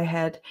 So I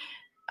had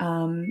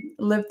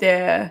lived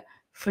there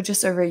for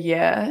just over a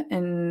year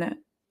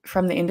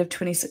from the end of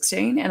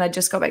 2016. And I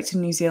just got back to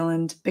New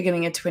Zealand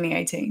beginning of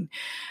 2018.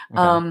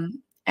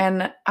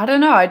 And I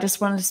don't know, I just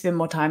wanted to spend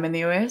more time in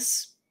the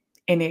US.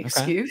 Any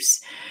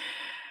excuse.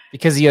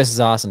 Because the US is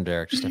awesome,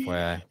 Derek, just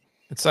FYI.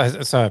 That's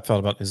how I felt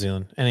about New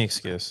Zealand. Any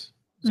excuse.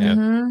 Yeah,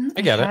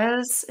 I get it.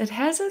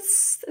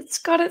 It's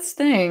got its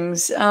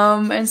things.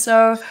 And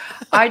so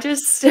I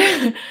just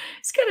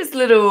it's got its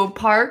little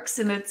parks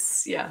and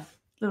its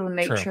little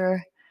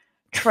nature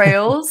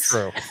trails.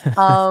 True.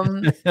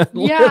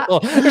 Yeah.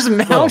 There's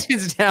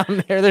mountains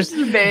down there. There's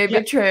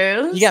baby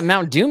trails. You got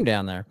Mount Doom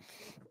down there.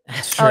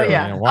 Oh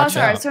yeah. Oh,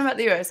 sorry. I was talking about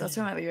the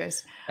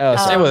US. Oh,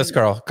 stay with us,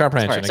 Carl.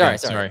 Comprehension.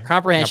 Sorry.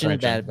 Comprehension.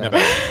 Bad.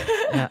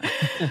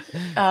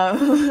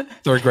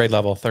 Third grade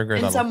level.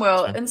 In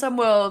some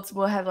worlds,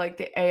 we'll have like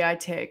the AI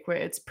tech where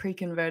it's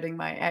pre-converting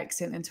my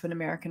accent into an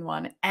American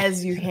one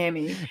as you hear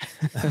me.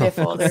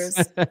 Therefore,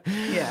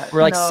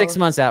 we're like 6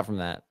 months out from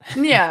that.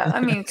 Yeah,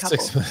 I mean, a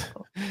couple.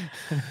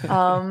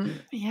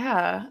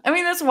 Yeah, I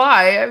mean that's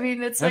why. I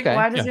mean, it's like,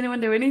 why does anyone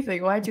do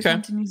anything? Why did you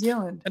come to New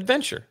Zealand?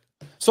 Adventure.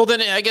 So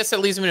then, I guess that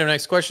leads me to the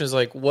next question: is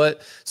like,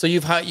 what? So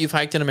you've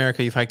hiked in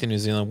America, you've hiked in New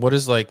Zealand. What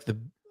is like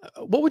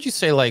what would you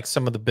say like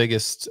some of the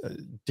biggest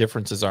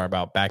differences are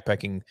about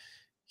backpacking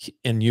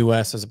in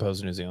US as opposed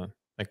to New Zealand?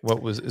 Like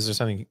is there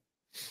something?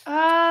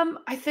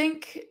 I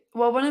think,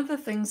 well, one of the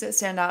things that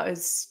stand out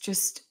is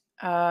just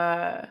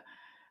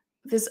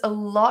there's a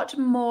lot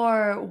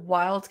more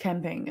wild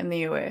camping in the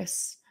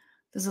US.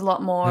 There's a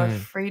lot more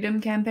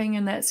freedom camping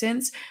in that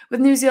sense.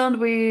 With New Zealand,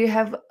 we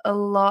have a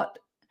lot.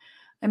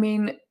 I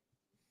mean,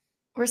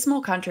 we're a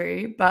small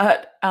country,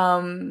 but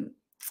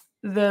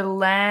the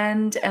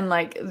land and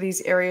like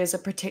these areas are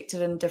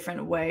protected in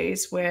different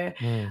ways where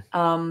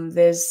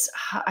there's,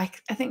 I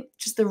think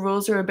just the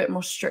rules are a bit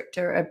more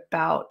stricter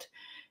about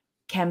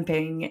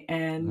camping.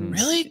 And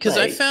really, because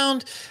I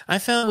found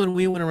when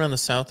we went around the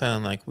South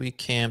Island, like we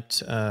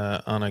camped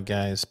on a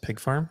guy's pig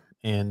farm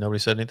and nobody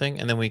said anything,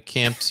 and then we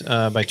camped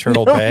by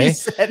Turtle Bay.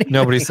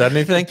 Nobody said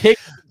anything.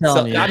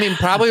 So, I mean,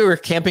 probably we were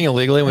camping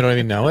illegally and we don't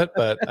even know it,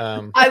 but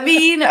I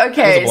mean,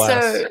 okay,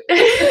 so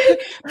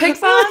pig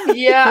farm,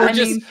 yeah.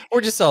 We're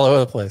just all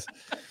over the place.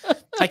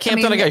 I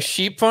camped on a guy's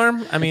sheep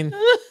farm. I mean,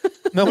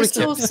 nobody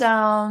still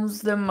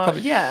sounds the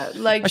most. Yeah,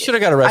 like I should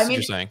have got arrested.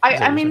 You're saying?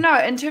 I mean, no.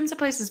 In terms of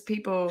places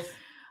people,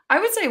 I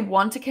would say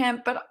want to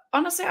camp, but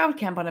honestly, I would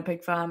camp on a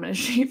pig farm and a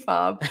sheep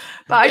farm.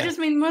 But I just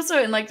mean more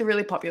so in like the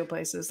really popular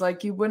places.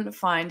 Like you wouldn't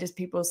find just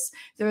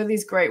there are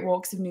these great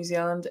walks of New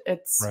Zealand.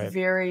 It's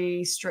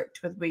very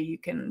strict with where you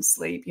can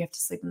sleep. You have to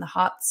sleep in the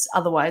huts.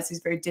 Otherwise,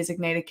 these very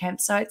designated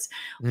campsites.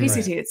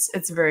 PCT,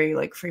 it's very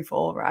like free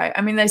fall, right?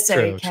 I mean, they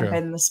say camp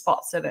in the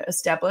spots that are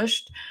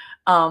established,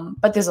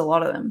 but there's a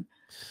lot of them.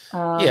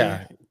 But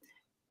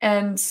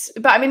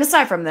I mean,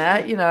 aside from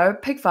that, you know,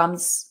 pig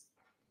farms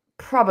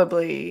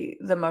probably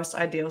the most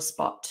ideal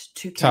spot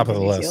to camp in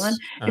New Zealand.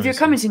 If you're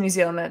coming to New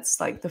Zealand, that's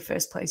like the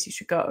first place you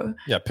should go.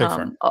 Yeah, pig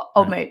farm.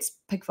 Old mate's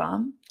pig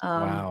farm.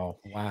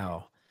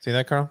 Wow. See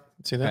that, Carl?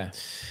 See that? Okay.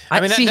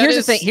 I mean, here's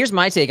the thing. Here's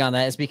my take on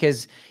that is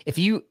because if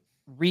you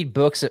read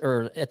books,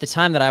 or at the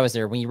time that I was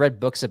there, when you read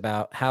books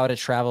about how to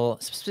travel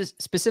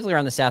specifically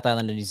around the South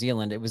Island of New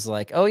Zealand, it was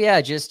like, oh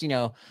yeah, just, you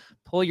know,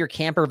 pull your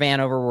camper van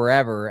over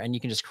wherever and you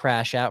can just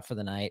crash out for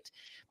the night.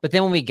 But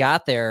then when we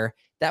got there,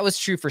 that was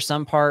true for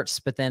some parts,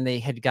 but then they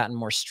had gotten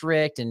more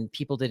strict and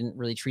people didn't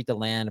really treat the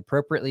land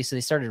appropriately. So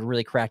they started to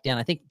really crack down.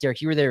 I think,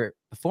 Derek, you were there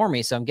before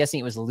me, so I'm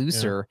guessing it was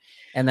looser.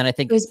 Yeah. And then I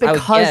think it was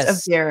because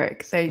of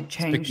Derek, they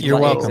changed.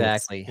 You're welcome.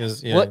 Exactly.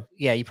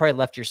 You probably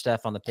left your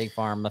stuff on the pig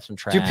farm, left some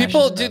trash.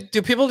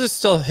 Do people just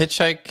still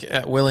hitchhike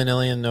at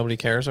willy-nilly and nobody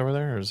cares over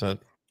there? Or is that?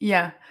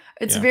 Yeah.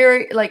 It's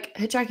very, like,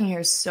 hitchhiking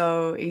here is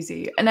so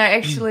easy. And I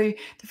actually,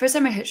 the first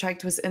time I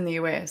hitchhiked was in the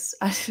US.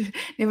 I've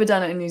never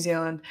done it in New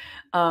Zealand.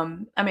 I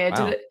mean, I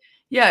did it.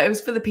 Yeah, it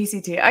was for the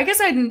PCT. I guess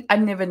I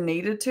never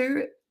needed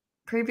to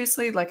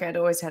previously, like I'd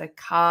always had a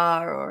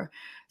car or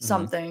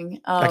something.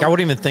 Like I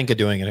wouldn't even think of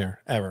doing it here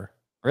ever.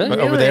 Really? But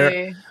over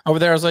there,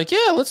 I was like,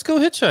 yeah, let's go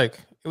hitchhike.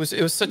 It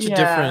was such a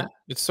different.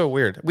 It's so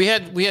weird. We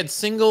had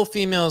single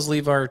females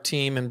leave our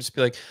team and just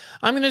be like,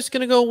 I'm just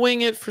gonna go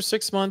wing it for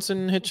 6 months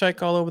and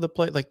hitchhike all over the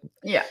place. Like,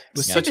 it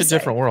was such a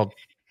different world.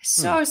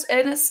 So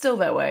and it's still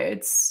that way.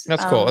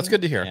 That's cool. That's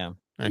good to hear. Yeah.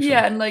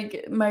 Yeah, and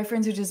like my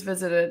friends who just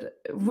visited,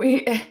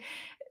 we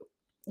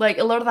like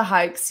a lot of the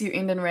hikes you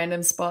end in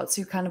random spots.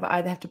 You kind of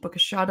either have to book a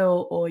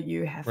shuttle or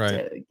you have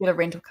to get a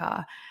rental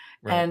car.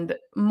 Right. And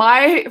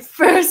my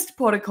first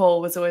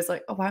protocol was always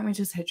like, oh, why don't we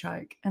just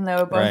hitchhike? And they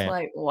were both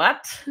like,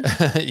 what?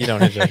 You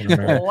don't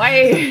hitchhike.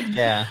 Why?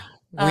 Yeah.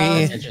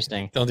 That's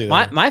interesting. Don't do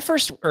that. My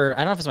first, or I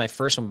don't know if it's my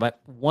first one,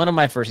 but one of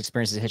my first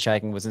experiences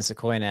hitchhiking was in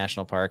Sequoia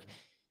National Park.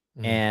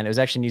 And it was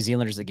actually New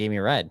Zealanders that gave me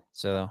a ride.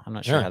 So I'm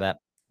not sure how that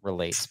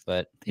relates,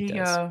 but it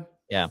does.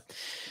 Yeah.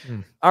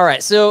 All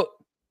right. So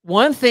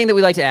one thing that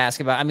we like to ask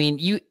about, I mean,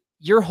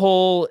 your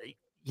whole,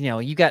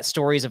 you got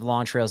stories of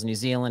long trails in New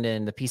Zealand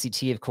and the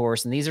PCT, of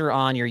course, and these are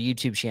on your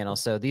YouTube channel.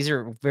 So these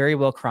are very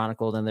well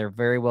chronicled and they're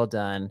very well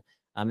done.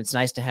 It's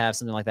nice to have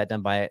something like that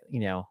done by,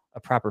 a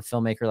proper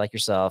filmmaker like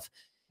yourself.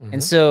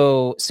 And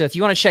so if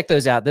you want to check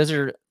those out, those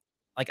are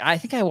like, I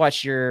think I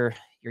watched your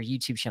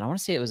YouTube channel. I want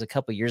to say it was a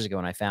couple years ago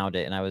when I found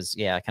it, and I was,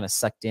 kind of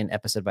sucked in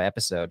episode by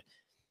episode.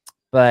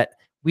 But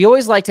we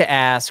always like to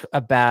ask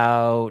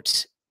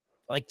about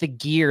like the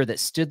gear that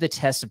stood the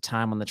test of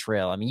time on the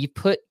trail. I mean, you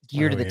put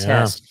gear to the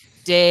test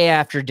day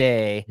after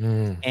day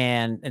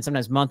and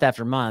sometimes month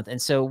after month.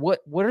 And so what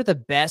are the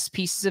best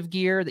pieces of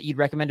gear that you'd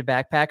recommend to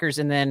backpackers?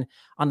 And then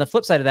on the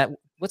flip side of that,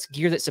 what's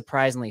gear that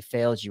surprisingly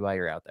failed you while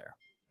you're out there?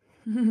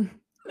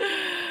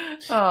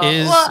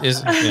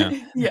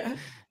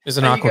 There's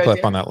an aqua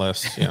clip on that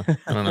list. Yeah.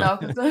 I don't know.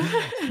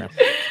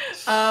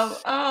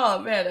 Oh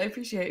man, I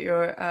appreciate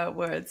your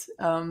words.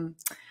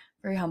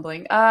 Very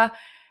humbling.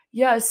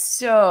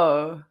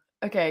 So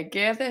okay,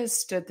 gear that has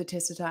stood the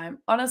test of time.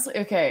 Honestly,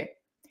 okay.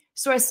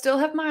 So I still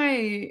have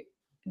my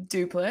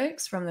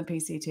duplex from the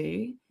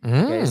PCT.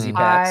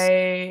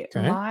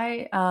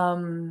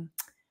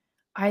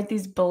 I had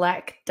these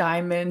black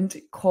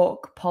diamond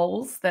cork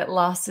poles that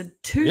lasted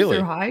 2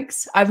 through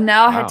hikes. I've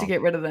now had to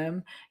get rid of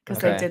them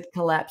because they did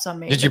collapse on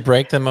me. Did you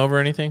break them over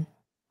anything?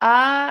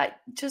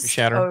 Just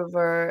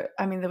over.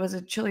 I mean, there was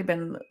a chili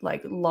bin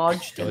like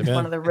lodged in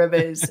one of the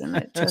rivers, and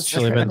it just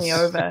tripped me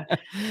over.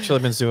 Chili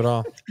bins do it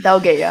all. They'll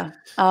get you.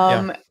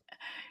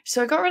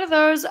 So I got rid of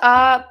those.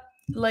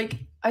 Like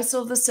I still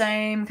have the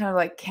same kind of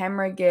like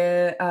camera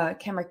gear,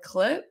 camera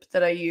clip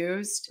that I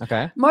used.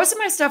 Okay. Most of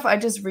my stuff I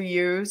just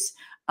reuse.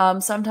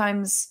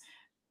 Sometimes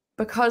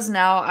because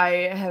now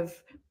I have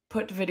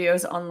put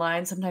videos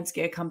online, sometimes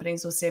gear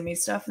companies will send me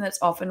stuff, and that's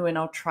often when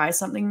I'll try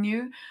something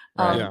new.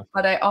 But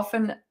I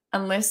often,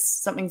 unless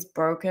something's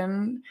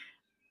broken,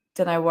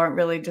 then I won't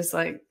really just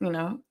like,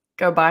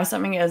 go buy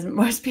something, as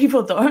most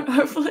people don't,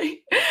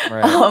 hopefully.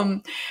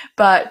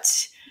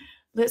 But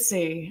let's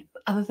see,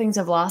 other things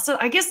have lasted.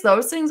 I guess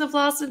those things have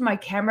lasted. My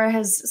camera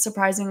has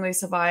surprisingly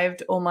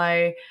survived all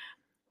my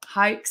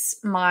hikes.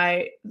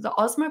 The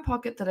Osmo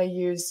Pocket that I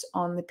used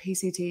on the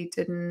PCT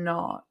did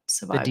not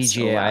survive. The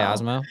DJI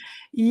Osmo?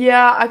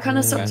 Yeah, I kind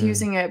of stopped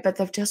using it, but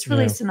they've just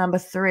released a number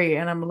 3,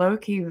 and I'm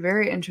low-key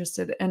very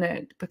interested in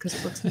it because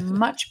it looks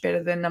much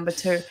better than number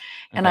 2.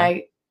 And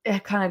I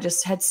kind of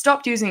just had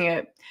stopped using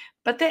it.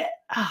 But they're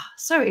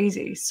so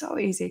easy, so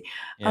easy.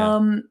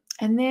 Yeah.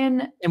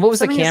 And what was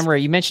the camera?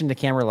 You mentioned the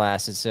camera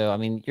lasted, so I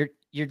mean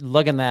you're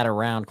lugging that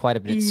around quite a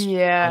bit.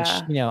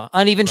 It's,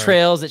 uneven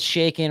trails, it's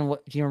shaking.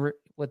 What do you remember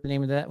what the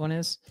name of that one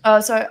is?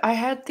 So I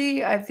have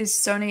this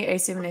Sony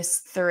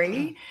A7S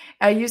III.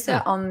 I used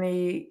that on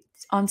Te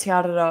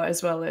Aroha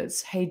as well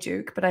as Hey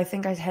Duke, but I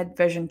think I had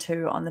version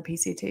 2 on the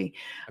PCT.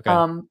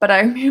 But I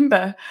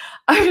remember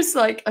I was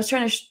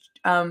trying to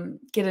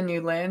get a new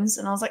lens,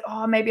 and I was like,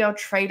 oh, maybe I'll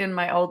trade in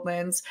my old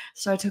lens.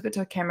 So I took it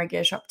to a camera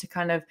gear shop to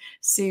kind of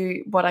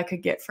see what I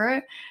could get for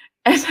it.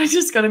 And I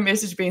just got a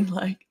message being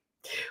like,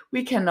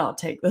 we cannot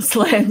take this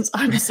lens.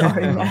 I'm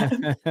sorry,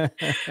 man.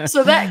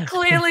 So that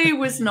clearly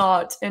was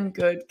not in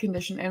good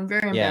condition, and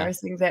very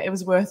embarrassing that it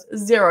was worth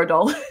 $0.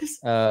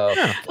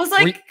 I was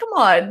like, come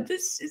on,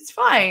 it's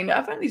fine.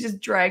 I've only just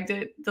dragged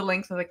it the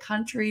length of the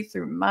country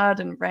through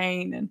mud and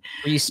rain. And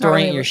were you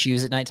storing it in your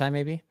shoes at nighttime,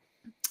 maybe?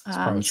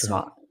 And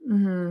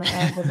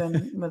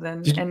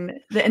within and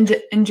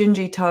the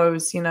ingingy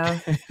toes,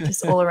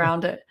 just all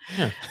around it.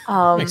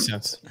 Makes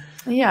sense.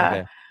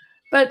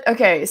 But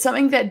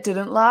something that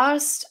didn't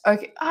last.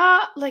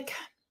 Like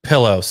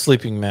pillow,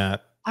 sleeping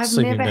mat,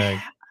 sleeping bag.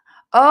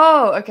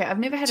 I've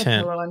never had a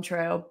pillow on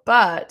trail,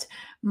 but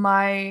took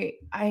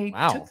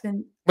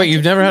the. Wait,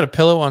 you've never had a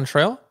pillow on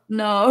trail?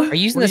 No. Are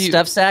you using the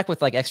stuff sack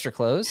with like extra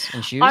clothes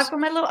and shoes? I've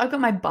got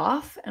my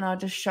buff, and I'll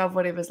just shove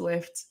whatever's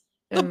left.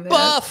 The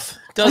buff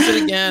does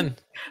it again.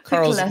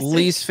 Carl's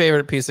least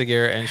favorite piece of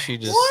gear, and she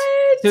just. What?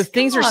 So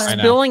things are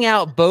spilling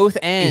out both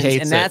ends,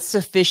 and that's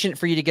sufficient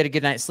for you to get a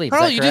good night's sleep.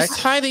 Carl, you just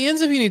tie the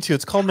ends if you need to.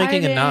 It's called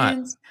making a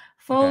knot.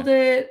 fold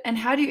it. And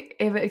how do you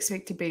ever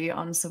expect to be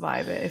on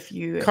Survivor if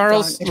you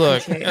Carl's don't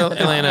look, appreciate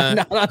Elena,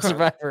 not on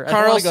Survivor.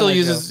 Carl still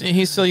uses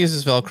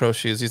Velcro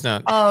shoes. He's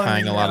not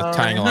tying a lot of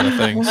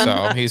things,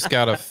 so he's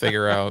got to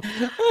figure out.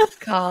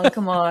 Carl,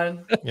 come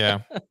on. Yeah,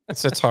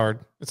 it's hard.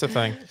 It's a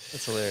thing.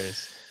 That's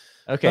hilarious.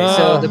 Okay,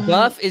 so the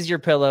buff is your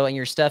pillow, and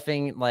you're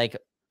stuffing like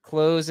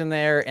clothes in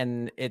there,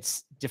 and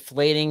it's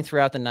deflating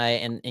throughout the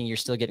night, and you're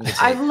still getting good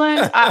sleep.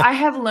 I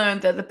have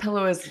learned that the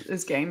pillow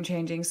is game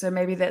changing. So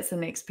maybe that's the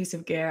next piece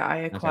of gear I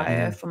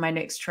acquire for my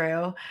next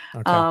trail.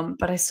 Okay.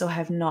 But I still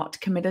have not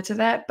committed to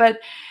that. But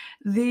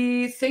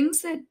the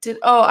things that did,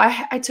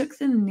 I took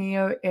the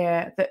Neo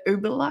Air, the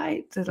Uber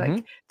Light,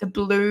 the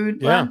blue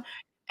one,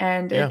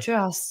 and it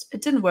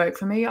didn't work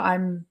for me.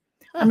 I'm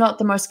not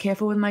the most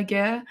careful with my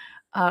gear.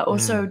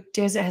 Also,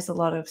 desert has a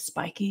lot of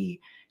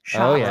spiky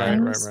sharp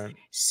things. Right.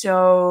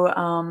 So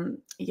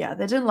they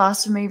didn't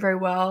last for me very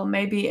well.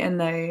 Maybe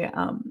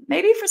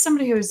maybe for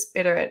somebody who's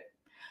better at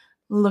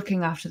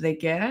looking after their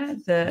gear,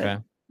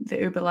 the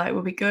Uber Light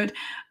will be good.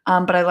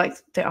 But I like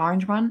the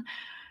orange one.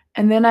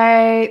 And then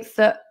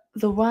the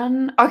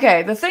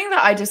thing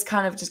that I just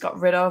kind of got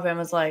rid of and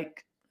was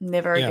like,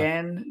 never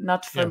again,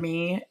 not for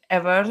me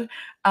ever,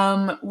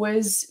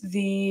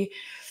 it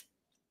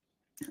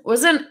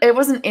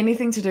wasn't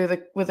anything to do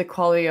with the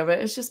quality of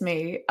it. It's just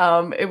me.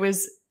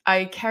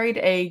 I carried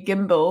a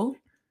gimbal.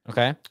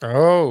 Okay.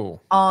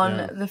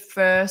 On the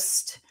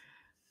first,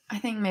 I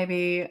think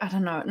maybe, I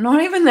don't know,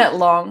 not even that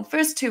long,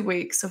 first 2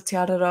 weeks of Te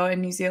Aroha in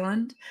New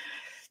Zealand.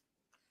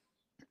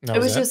 It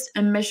was just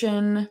a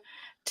mission,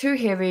 too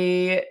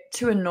heavy,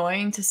 too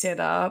annoying to set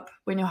up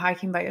when you're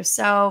hiking by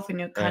yourself and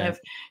you're kind of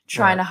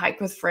trying to hike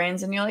with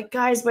friends and you're like,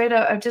 guys, wait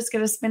up, I'm just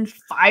going to spend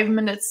 5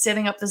 minutes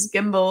setting up this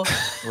gimbal.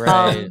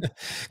 Right.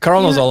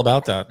 Carl knows all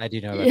about that. I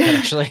do know that,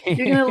 actually.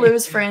 You're going to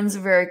lose friends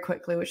very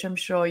quickly, which I'm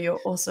sure you're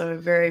also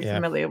very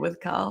familiar with,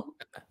 Carl.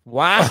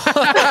 Wow.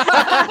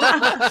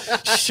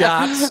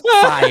 Shots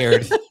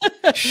fired.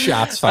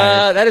 Shots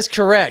fired. That is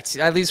correct.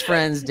 I lose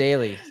friends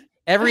daily.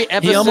 Every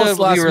episode he almost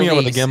lost me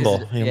with a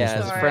gimbal.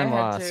 His friend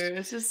lost.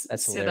 It's just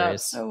that's set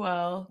hilarious. Up so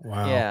well.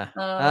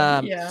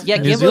 Wow. Yeah.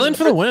 New Zealand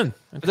for the win.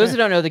 For those who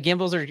don't know, the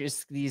gimbals are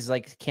just these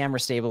like camera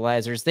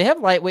stabilizers. They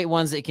have lightweight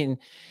ones that can,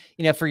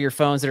 for your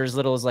phones that are as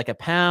little as like a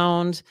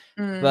pound.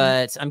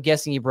 But I'm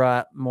guessing you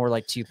brought more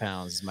like 2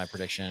 pounds. Is my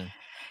prediction.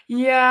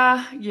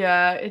 Yeah.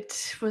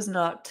 It was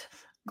not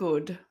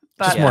good.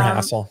 But just more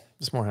hassle.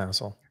 Just more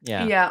hassle.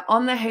 Yeah.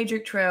 On the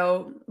Heydrich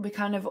Trail, we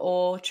kind of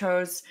all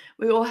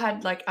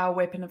had like our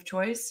weapon of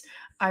choice.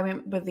 I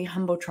went with the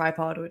Humble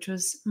tripod, which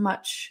was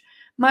much,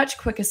 much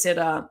quicker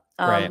setup.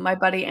 My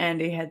buddy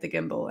Andy had the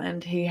gimbal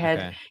and he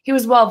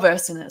was well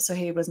versed in it. So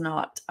he was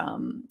not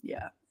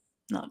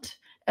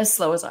as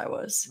slow as I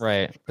was.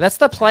 Right. But that's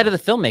the plight of the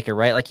filmmaker,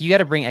 right? Like you got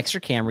to bring extra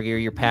camera gear.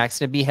 Your pack's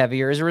going to be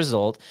heavier as a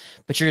result,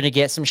 but you're going to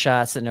get some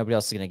shots that nobody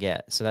else is going to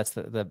get. So that's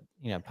the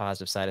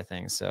positive side of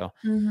things. So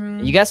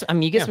you get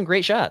some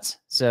great shots.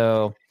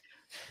 So,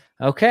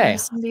 okay.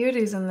 There's some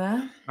beauties in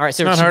there. All right.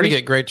 So it's not hard to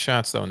get great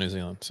shots though in New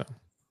Zealand. So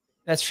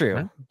that's true.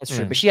 Right? That's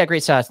true. But she got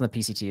great shots on the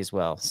PCT as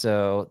well.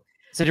 So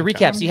to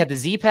recap, so you had the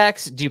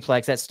Z-Packs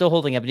duplex that's still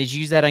holding up. Did you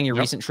use that on your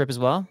recent trip as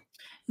well?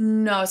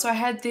 No, so I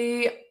had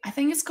I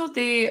think it's called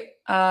the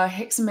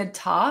Hexamid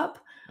tarp.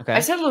 Okay. I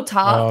just had a little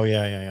tarp. Oh,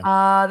 yeah.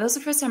 That was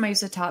the first time I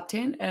used a tarp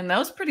tent, and that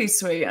was pretty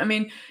sweet. I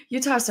mean,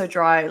 Utah's so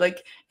dry.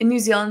 Like in New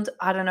Zealand,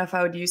 I don't know if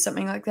I would use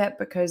something like that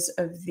because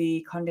of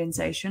the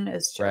condensation.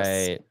 It's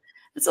just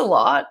it's a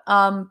lot.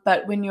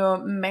 But when you're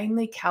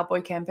mainly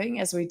cowboy camping,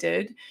 as we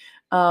did,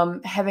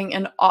 having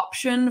an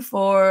option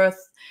for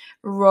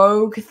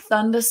rogue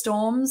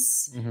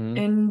thunderstorms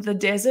in the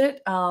desert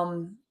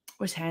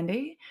was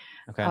handy.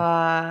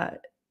 Okay.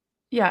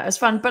 It's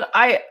fun. But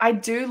I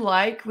do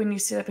like when you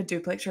set up a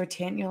duplex or a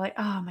tent, you're like,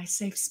 my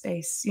safe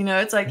space.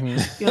 It's like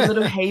your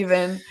little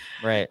haven.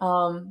 Right.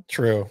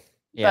 True.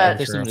 Yeah,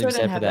 there's something to be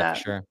said for that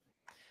for sure.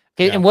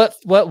 Okay, and what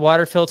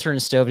water filter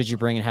and stove did you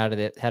bring and how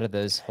did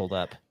those hold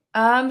up?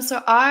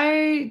 So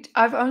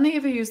I've only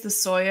ever used the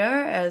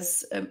Sawyer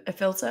as a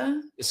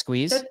filter. The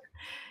squeeze?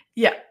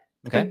 Yeah.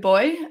 Okay. Good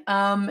boy.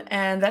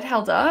 And that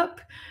held up.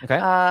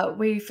 Okay.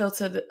 We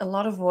filtered a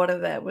lot of water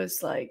that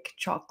was like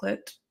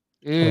chocolate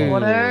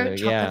water,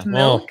 chocolate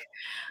milk.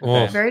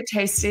 Okay. Very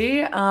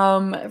tasty.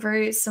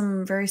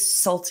 Some very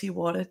salty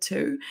water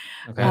too.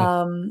 Okay.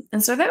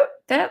 And so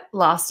that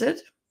lasted.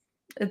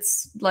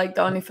 It's like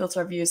the only filter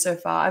I've used so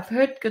far. I've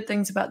heard good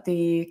things about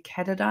the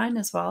Katadyn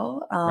as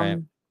well.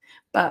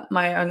 But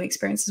my only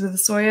experience is with the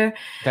Sawyer.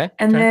 Okay.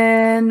 And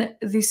then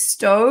the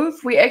stove,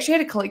 we actually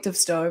had a collective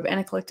stove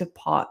and a collective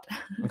pot.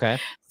 Okay.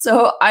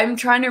 So I'm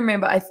trying to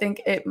remember. I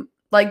think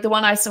the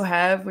one I still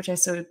have, which I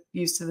still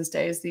use to this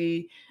day, is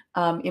the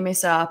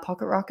MSR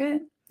Pocket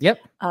Rocket. Yep.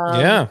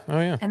 Yeah. Oh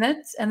yeah. And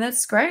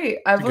that's great.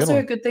 I've also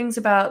heard good things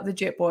about the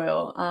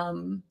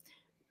Jetboil.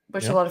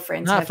 Which a lot of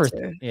friends have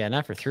too. Yeah,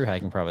 not for through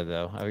hiking probably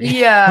though.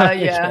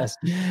 Yeah.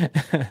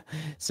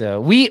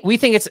 So we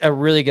think it's a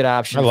really good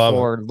option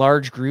for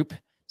large group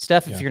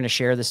stuff. If you're going to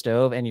share the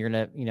stove and you're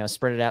going to, you know,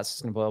 spread it out, so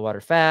it's going to boil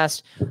water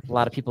fast. A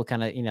lot of people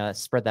kind of, you know,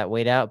 spread that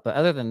weight out. But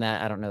other than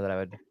that, I don't know that I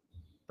would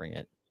bring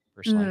it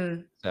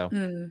personally.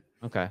 So,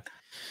 okay.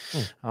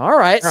 All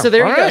right. So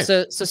there you go.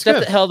 So stuff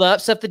that held up,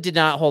 stuff that did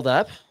not hold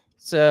up.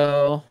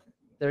 So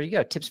there you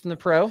go. Tips from the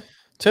pro.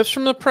 Tips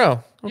from the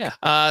pro. Okay.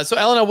 Yeah. So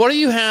Elena, what do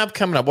you have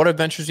coming up? What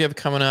adventures do you have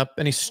coming up?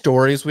 Any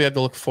stories we have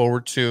to look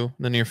forward to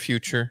in the near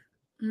future?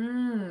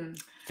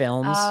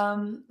 Films.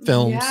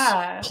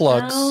 Yeah,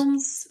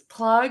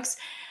 plugs.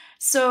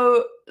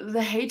 So the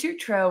Hayduke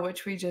Trail,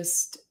 which we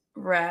just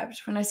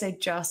wrapped, when I say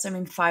just, I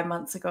mean 5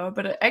 months ago,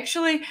 but it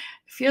actually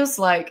feels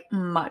like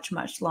much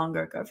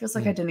longer ago. It feels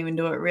like I didn't even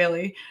do it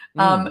really.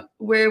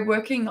 We're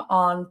working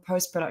on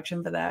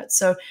post-production for that.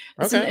 So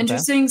it's an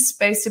interesting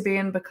space to be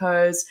in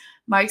because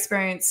my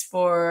experience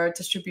for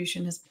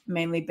distribution has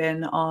mainly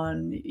been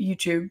on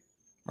YouTube.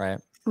 Right.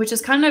 Which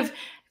is kind of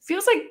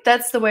feels like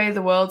that's the way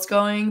the world's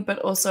going, but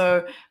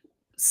also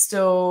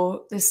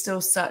there's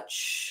still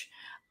such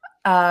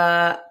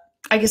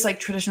I guess like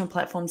traditional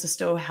platforms are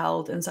still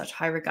held in such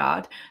high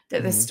regard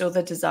that there's still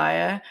the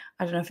desire,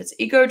 I don't know if it's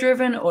ego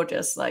driven or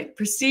just like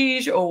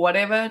prestige or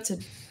whatever,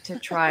 to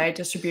try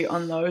distribute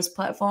on those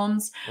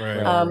platforms.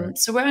 Right.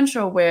 So we're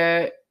unsure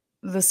where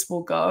this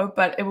will go,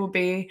 but it will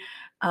be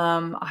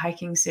a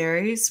hiking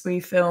series. We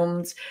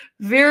filmed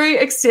very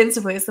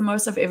extensively. It's the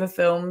most I've ever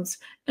filmed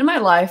in my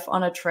life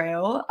on a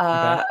trail.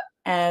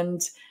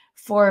 And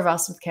 4 of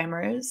us with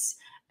cameras,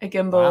 a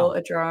gimbal,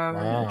 a drone,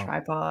 a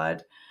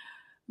tripod,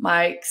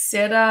 mic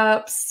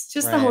setups,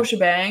 just the whole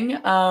shebang.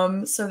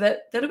 So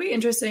that'll be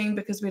interesting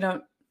because we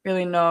don't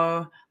really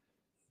know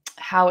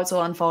how it's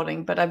all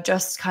unfolding, but I've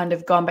just kind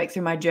of gone back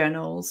through my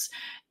journals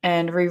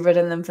and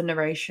rewritten them for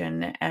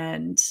narration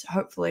and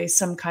hopefully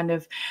some kind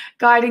of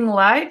guiding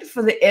light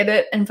for the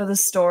edit and for the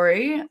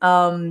story.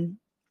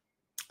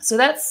 So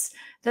that's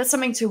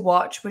something to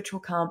watch, which will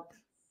come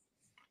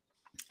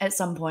at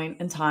some point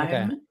in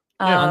time.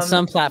 On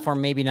some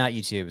platform, maybe not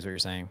YouTube is what you're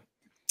saying.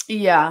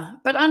 Yeah,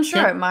 but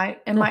unsure. It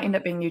might end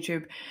up being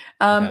YouTube.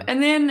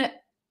 And then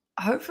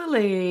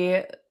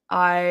hopefully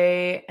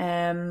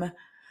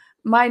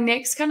my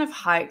next kind of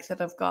hike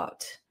that I've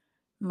got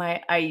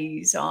my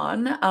eyes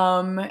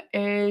on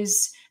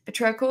is a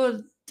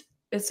trail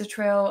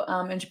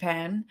in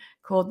Japan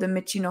called the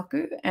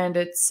Michinoku, and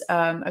it's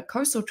a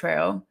coastal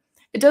trail.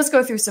 It does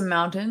go through some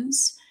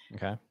mountains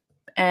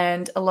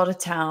and a lot of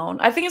town.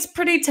 I think it's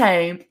pretty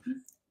tame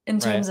in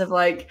terms of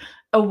like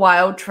a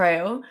wild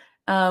trail.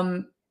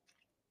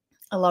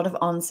 A lot of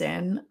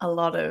onsen, a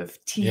lot of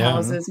tea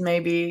houses,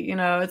 maybe, you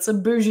know, it's a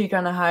bougie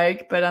kind of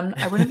hike, but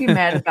I wouldn't be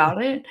mad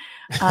about it.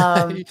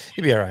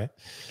 You'd be all right.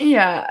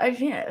 Yeah.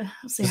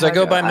 Does that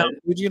go by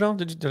Mount Fuji at all?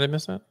 Did I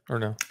miss that or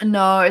no?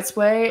 No, it's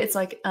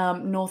like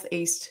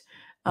northeast.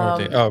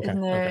 Okay.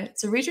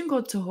 It's a region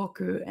called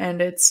Tohoku,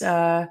 and it's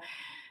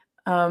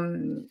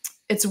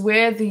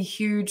where the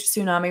huge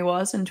tsunami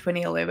was in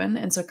 2011.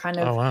 And so kind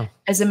of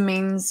as a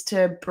means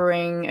to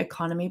bring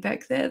economy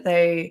back there,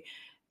 they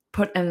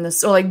put in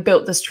this or like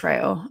built this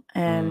trail,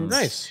 and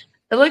it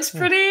looks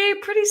pretty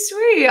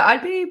sweet.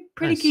 I'd be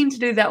pretty keen to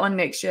do that one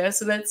next year.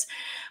 So that's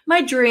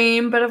my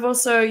dream, but I've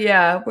also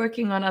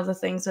working on other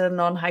things that are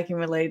non-hiking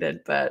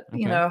related, but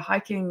you know,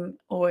 hiking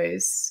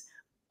always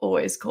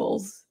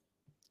calls.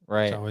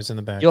 Right. It's always in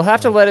the back. You'll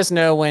have to let us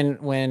know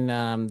when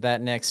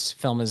that next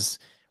film is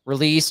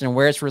released and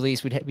where it's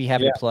released. We'd be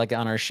happy to plug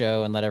on our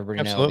show and let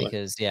everybody know,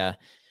 because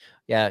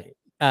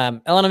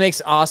Elena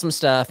makes awesome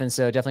stuff, and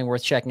so definitely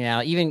worth checking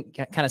out. Even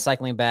kind of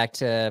cycling back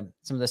to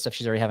some of the stuff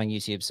she's already having on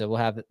YouTube. So we'll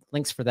have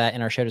links for that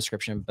in our show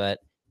description. But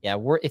yeah,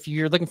 if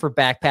you're looking for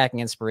backpacking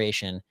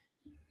inspiration,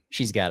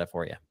 she's got it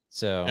for you.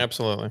 So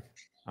absolutely.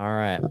 All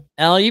right,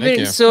 Ellen, you've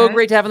been so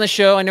great to have on the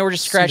show. I know we're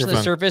just scratching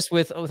the surface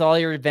with all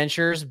your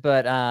adventures,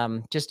 but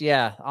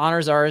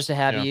honor's ours to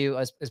have you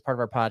as part of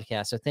our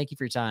podcast. So thank you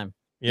for your time.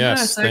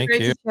 Yes, thank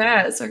you.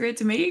 So great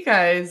to meet you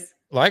guys.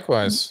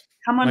 Likewise.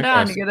 Come on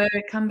down. You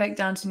gotta come back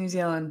down to New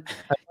Zealand.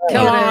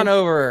 Come on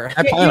over.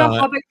 Get your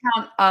Hobbit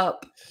count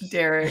up,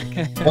 Derek.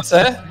 What's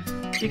that?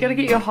 You gotta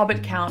get your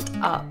Hobbit count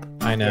up.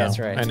 I know. That's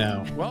right. I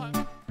know. Well,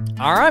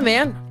 all right,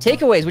 man.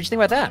 Takeaways. What you think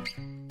about that?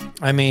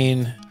 I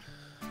mean,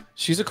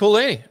 she's a cool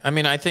lady. I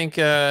mean, I think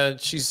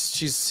she's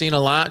seen a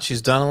lot.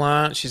 She's done a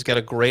lot. She's got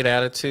a great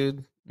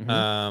attitude.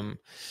 I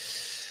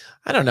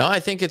don't know.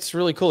 I think it's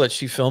really cool that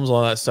she films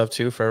all that stuff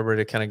too, for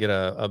everybody to kind of get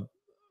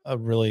a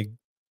really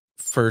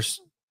first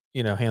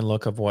hand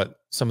look of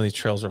what some of these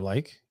trails are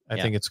like. I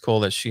think it's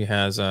cool that she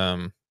has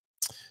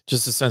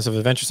just a sense of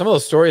adventure. Some of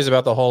those stories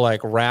about the whole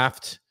like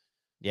raft,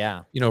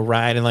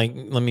 ride and like,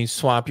 let me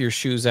swap your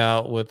shoes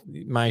out with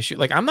my shoe.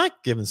 Like, I'm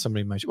not giving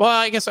somebody my shoes. Well,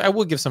 I guess I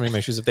would give somebody my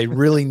shoes if they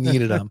really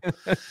needed them.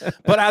 But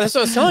that's what I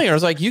was telling her. I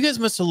was like, you guys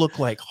must have looked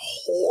like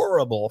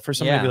horrible for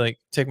somebody to be like,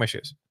 take my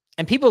shoes.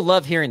 And people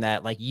love hearing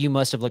that. Like, you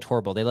must have looked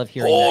horrible. They love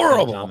hearing that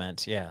kind of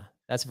comment. Yeah,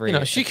 that's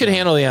very. She could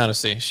handle the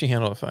honesty. She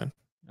handled it fine.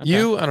 Okay.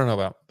 I don't know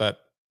about, but.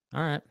 All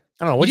right.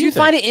 I don't know. What do you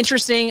find it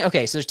interesting?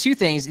 Okay, so there's two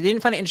things. You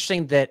didn't find it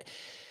interesting that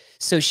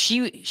So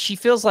she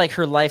feels like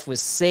her life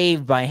was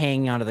saved by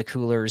hanging onto the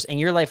coolers, and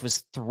your life was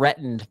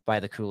threatened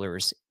by the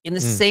coolers in the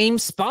same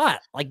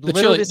spot, like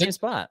literally the same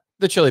spot.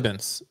 The chili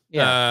bins.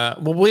 Yeah.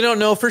 Well, we don't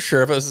know for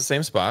sure if it was the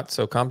same spot,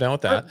 so calm down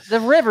with that.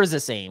 The river's the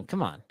same.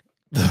 Come on.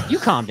 You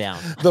calm down.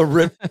 The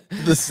river,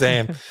 the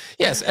same.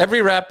 Yes,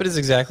 every rapid is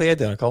exactly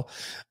identical.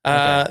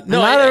 Okay.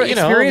 No,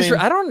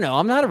 I don't know.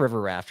 I'm not a river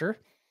rafter.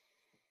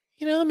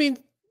 I mean,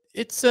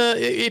 it's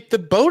if the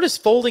boat is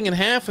folding in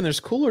half and there's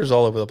coolers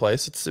all over the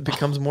place, it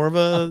becomes more of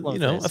a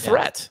a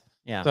threat.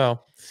 Yeah. So,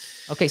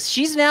 okay,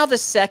 she's now the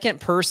second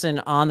person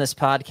on this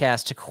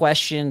podcast to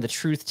question the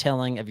truth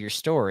telling of your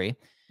story.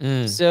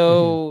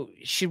 So,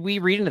 should we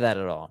read into that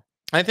at all?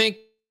 I think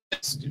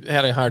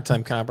had a hard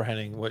time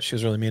comprehending what she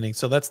was really meaning.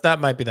 So that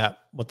might be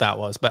what that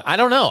was, but I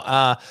don't know.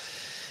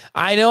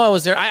 I know I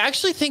was there. I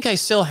actually think I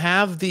still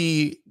have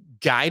the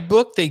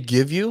guidebook they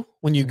give you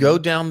when you go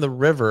down the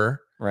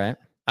river. Right.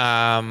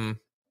 And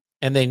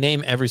they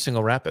name every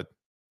single rapid.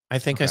 I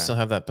think I still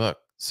have that book.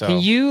 So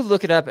can you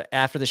look it up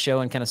after the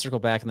show and kind of circle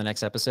back in the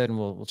next episode and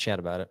we'll chat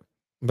about it.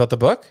 About the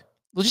book?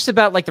 Well, just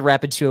about like the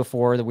Rapid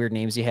 204, the weird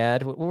names you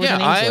had. What were the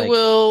names? I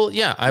will.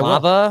 Yeah, I will.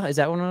 Lava? Is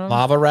that one of them?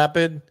 Lava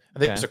Rapid. I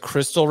think there's a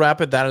Crystal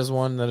Rapid. That is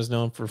one that is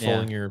known for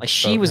folding your. Like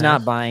she was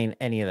not buying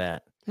any of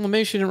that. Well,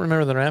 maybe she didn't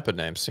remember the rapid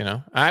names.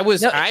 I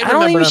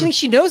don't even think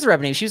she knows the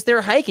rapid names. She was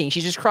there hiking.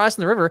 She's just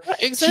crossing the river.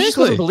 Exactly. She just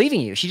wasn't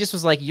believing you. She just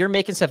was like, "You're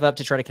making stuff up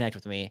to try to connect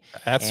with me."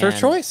 That's her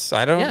choice.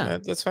 I don't. Yeah.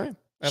 That's fine.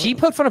 She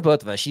poked fun of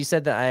both of us. She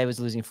said that I was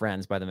losing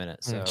friends by the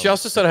minute. So she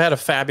also said I had a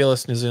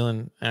fabulous New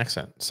Zealand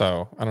accent.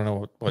 So I don't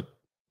know what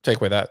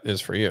takeaway that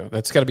is for you.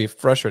 That's got to be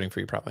frustrating for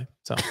you, probably.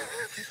 So.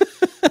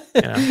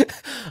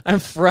 I'm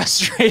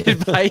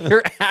frustrated by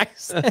your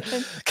accent.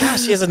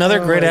 Gosh, she has another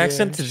great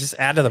accent to just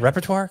add to the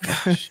repertoire.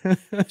 Gosh,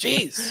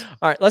 jeez.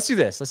 All right, let's do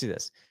this.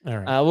 All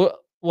right.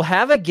 We'll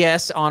have a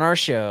guest on our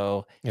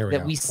show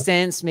that we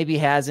sense maybe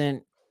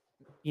hasn't,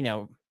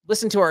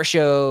 listened to our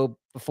show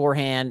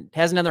beforehand,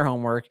 has another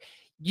homework.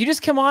 You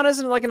just come on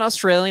as like an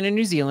Australian and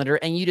New Zealander,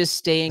 and you just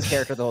stay in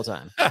character the whole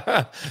time.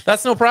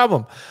 That's no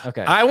problem.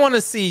 Okay. I want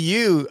to see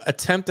you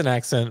attempt an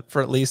accent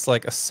for at least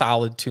like a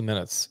solid 2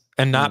 minutes.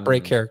 And not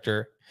break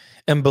character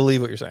and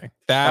believe what you're saying.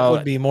 That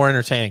would be more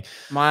entertaining.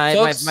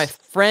 My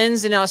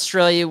friends in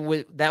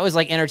Australia, that was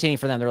like entertaining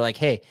for them. They're like,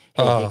 hey,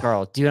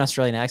 Carl, do an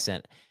Australian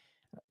accent.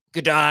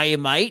 Good day,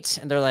 mate.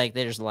 And they're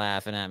just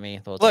laughing at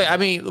me. Look, I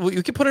mean,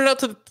 you can put it out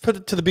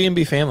to the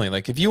B&B family.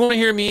 Like, if you want to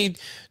hear me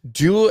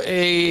do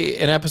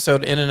an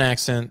episode in an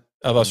accent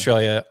of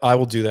Australia, I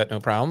will do that, no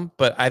problem.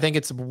 But I think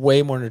it's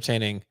way more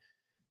entertaining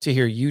to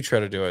hear you try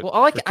to do it. Well,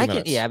 I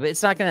can, yeah, but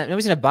it's not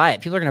nobody's gonna buy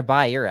it. People are gonna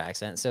buy your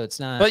accent, so it's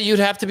not. But you'd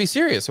have to be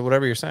serious or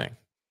whatever you're saying,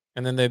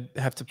 and then they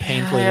have to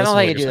painfully. I don't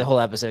like to do the whole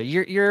episode.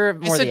 You're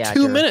more the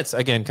actor. 2 minutes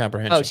again,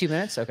 comprehension. Oh, 2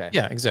 minutes. Okay.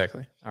 Yeah,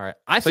 exactly. All right.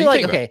 I feel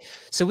like okay.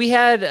 So we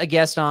had a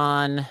guest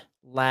on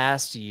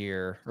last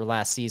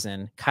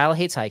season. Kyle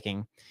hates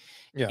hiking.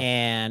 Yeah.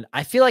 And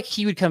I feel like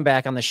he would come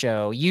back on the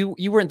show. You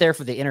weren't there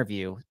for the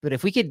interview, but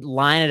if we could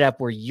line it up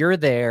where you're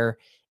there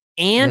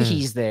and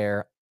he's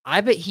there.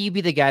 I bet he'd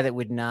be the guy that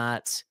would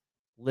not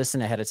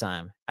listen ahead of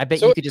time. I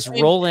bet you could just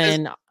roll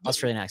in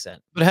Australian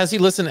accent. But has he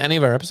listened to any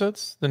of our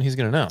episodes? Then he's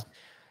going to know.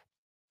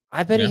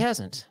 I bet he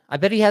hasn't. I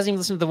bet he hasn't even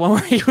listened to the one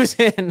where he was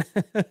in.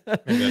 Maybe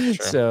that's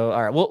true. So,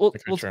 all right,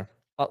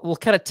 we'll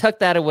kind of tuck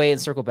that away and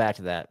circle back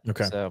to that.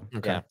 Okay. So,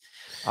 okay. Yeah.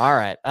 All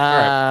right.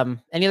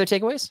 Any other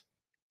takeaways?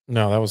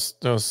 No, that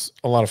was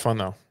a lot of fun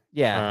though.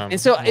 Yeah. And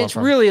so it's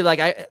really like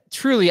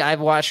I've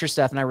watched her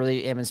stuff and I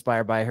really am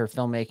inspired by her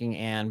filmmaking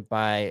and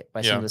by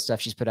some of the stuff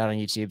she's put out on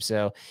YouTube.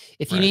 So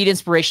if you need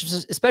inspiration,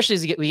 especially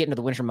as we get into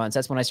the winter months,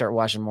 that's when I start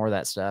watching more of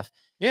that stuff.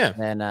 Yeah.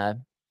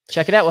 Then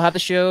check it out. We'll have the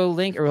show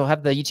link or we'll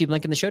have the YouTube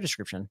link in the show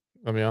description.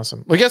 That'd be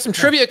awesome. We got some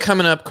trivia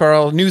coming up,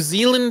 Carl. New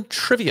Zealand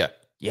trivia.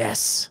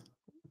 Yes.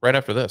 Right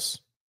after this.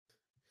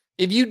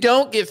 If you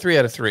don't get 3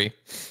 out of 3,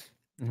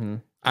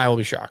 I will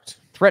be shocked.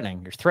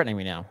 Threatening. You're threatening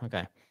me now.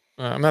 Okay.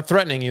 I'm not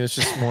threatening you. It's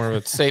just more of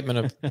a statement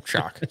of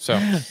shock. So,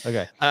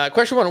 okay.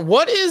 Question 1.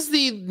 What is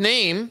the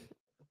name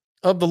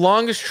of the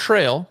longest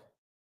trail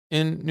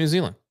in New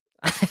Zealand?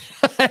 I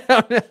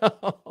don't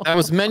know. That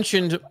was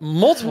mentioned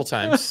multiple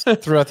times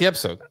throughout the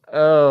episode.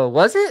 Oh,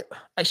 was it?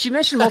 She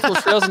mentioned multiple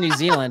trails in New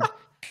Zealand.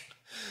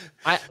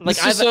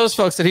 This just shows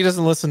folks that he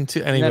doesn't listen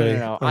to anybody.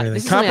 No.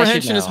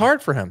 Comprehension is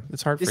hard for him.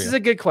 It's hard for you. This is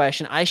a good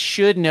question. I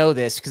should know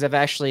this because I've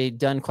actually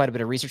done quite a bit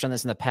of research on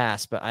this in the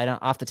past, but I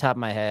don't off the top of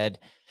my head.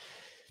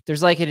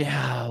 There's like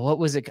what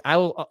was it?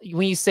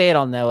 When you say it,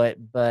 I'll know it.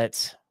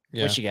 But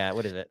what you got?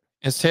 What is it?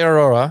 It's Te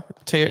Aurora.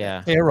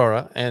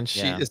 And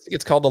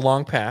it's called the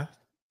Long Path.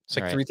 It's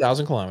like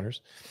 3,000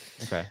 kilometers.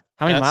 Okay.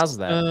 How many miles is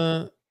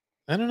that?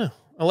 I don't know.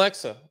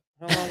 Alexa.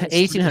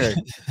 1,800.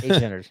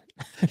 1,800.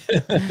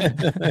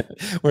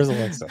 Where's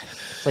Alexa?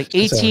 It's like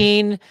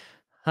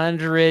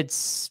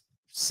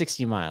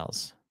 1,860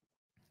 miles.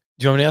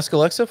 Do you want me to ask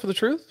Alexa for the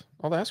truth?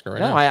 I'll ask her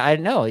right now. No, I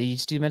know. You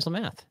just do mental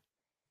math.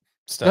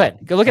 Stop. Go ahead.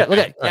 Go look at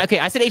it. Right. Okay,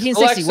 I said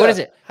 1860. Alexa, what is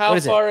it? How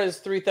far is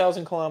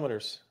 3,000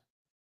 kilometers?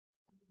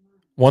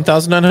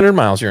 1,900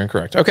 miles. You're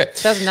incorrect. Okay.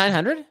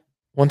 1,900?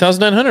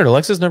 1,900.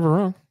 Alexa's never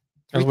wrong.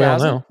 As we all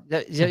know. Is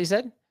that what you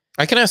said?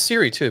 I can ask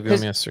Siri too if you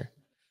want me to ask Siri.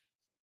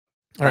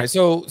 All right,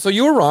 so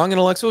you were wrong and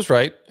Alexa was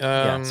right.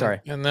 Yeah,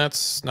 sorry. And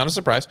that's not a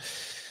surprise.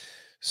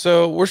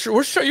 So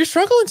you're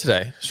struggling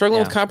today.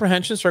 Struggling with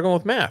comprehension, struggling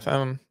with math.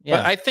 But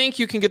I think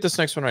you can get this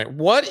next one right.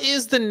 What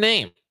is the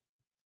name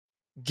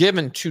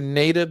given to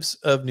natives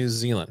of New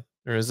Zealand?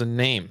 There is a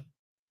name.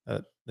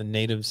 The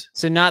natives.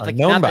 So not the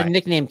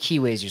nickname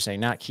Kiwis, you're saying,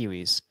 not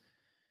Kiwis.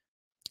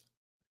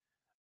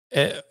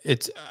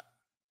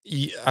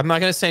 I'm not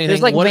going to say anything.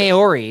 There's like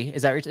Maori.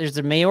 Is that there's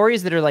the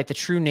Maoris that are like the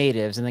true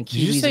natives, and then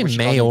Kiwis. Did you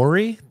say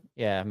Maori?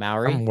 Yeah,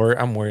 Maori.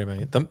 I'm worried about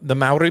it. The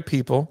Maori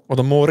people or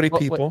the Maori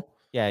people.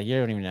 Yeah, you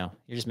don't even know.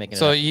 You're just making it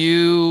so up.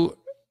 You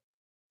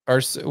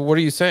are. What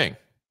are you saying?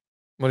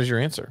 What is your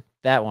answer?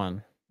 That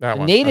one. That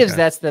one. Natives. Okay.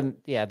 That's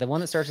the one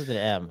that starts with an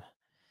M.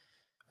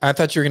 I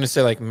thought you were going to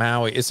say like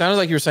Maui. It sounded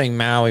like you were saying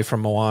Maui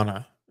from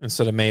Moana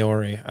instead of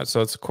Maori.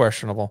 So it's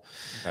questionable.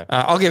 Okay.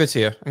 I'll give it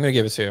to you. I'm going to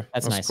give it to you.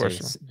 That's nice.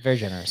 It's very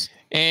generous.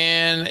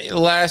 And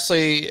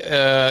lastly,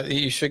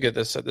 you should get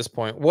this at this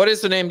point. What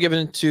is the name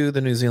given to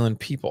the New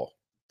Zealand people?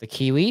 The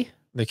Kiwi?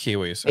 The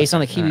Kiwis. Based on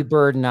the kiwi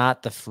bird,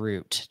 not the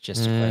fruit,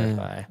 just to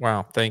clarify.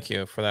 Wow. Thank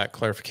you for that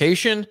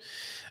clarification.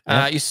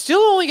 You still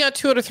only got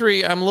 2 out of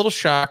 3. I'm a little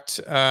shocked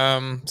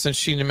since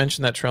she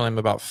mentioned that trail name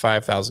about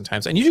 5,000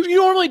 times. And you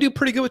normally do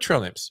pretty good with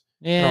trail names.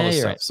 Yeah, all this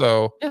you're stuff. right.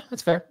 So yeah,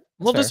 that's fair.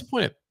 I'm a little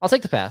disappointed. I'll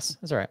take the pass.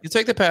 That's all right. You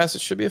take the pass. It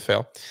should be a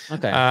fail.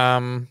 Okay.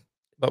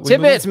 But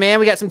tidbits, man.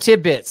 We got some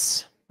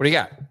tidbits. What do you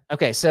got?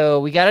 Okay, so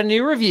we got a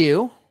new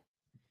review.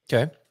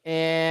 Okay.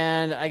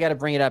 And I got to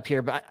bring it up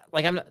here, but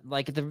I'm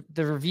like the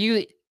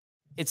review.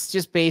 It's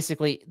just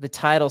basically the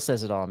title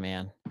says it all,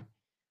 man.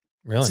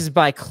 Really? This is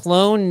by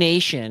Clone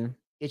Nation.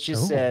 It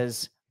just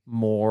says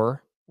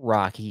more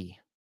Rocky.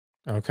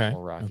 Okay.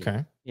 More Rocky.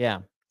 Okay. Yeah.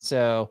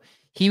 So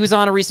he was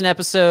on a recent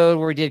episode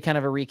where we did kind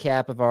of a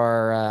recap of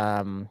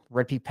our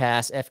Red Peak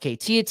Pass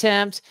FKT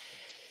attempt.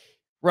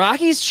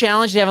 Rocky's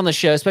challenged to have on the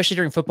show, especially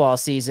during football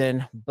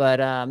season. But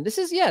this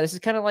is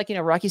kind of like,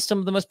 Rocky's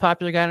still the most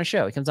popular guy on the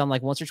show. He comes on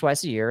like once or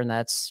twice a year, and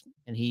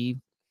he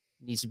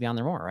needs to be on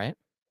there more, right?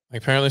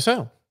 Apparently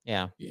so.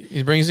 Yeah.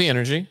 He brings the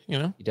energy,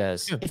 He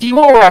does. Yeah. If you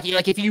want more Rocky,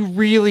 like if you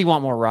really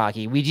want more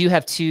Rocky, we do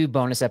have 2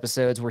 bonus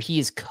episodes where he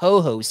is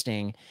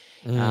co-hosting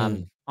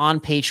on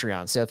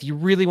Patreon. So if you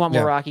really want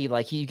more Rocky,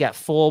 like he got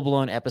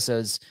full-blown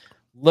episodes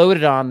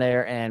loaded on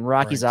there, and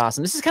Rocky's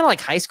awesome. This is kind of like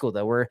high school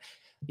though, where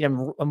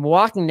I'm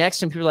walking next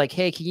to him. People are like,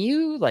 "Hey, can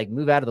you like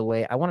move out of the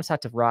way? I want to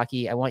talk to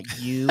Rocky. I want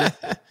you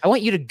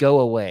to go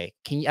away.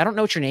 Can you? I don't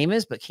know what your name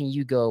is, but can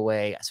you go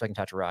away so I can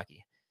talk to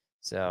Rocky?"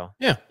 So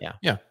yeah.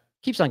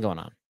 Keeps on going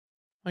on.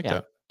 Like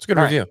that. It's a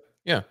good review.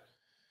 Yeah.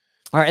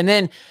 All right. And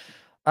then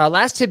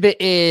last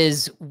tidbit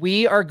is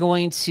we are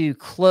going to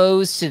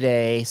close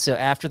today. So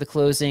after the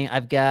closing,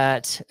 I've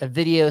got a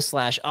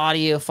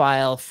video/audio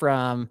file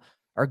from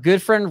our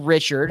good friend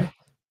Richard,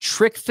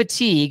 Trick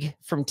Fatigue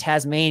from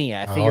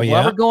Tasmania. I figured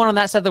while we're going on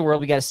that side of the world,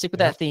 we got to stick with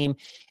that theme.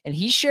 And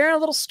he's sharing a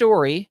little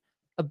story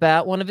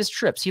about one of his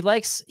trips. He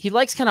likes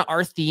kind of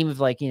our theme of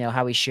like,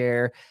 how we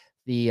share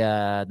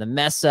the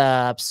mess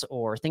ups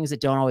or things that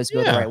don't always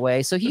go the right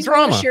way. So he's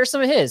going to share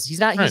some of his. He's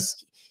not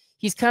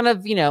he's kind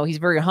of, he's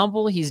very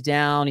humble. He's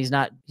down. He's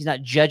not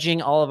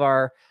judging all of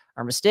our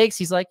mistakes.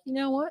 He's like, you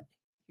know what?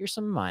 Here's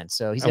some of mine.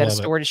 So he's got a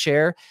story to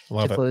share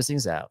to close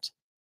things out.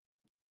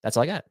 That's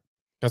all I got.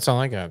 That's all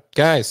I got.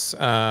 Guys,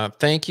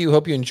 thank you.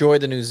 Hope you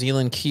enjoyed the New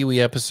Zealand Kiwi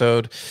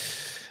episode.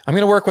 I'm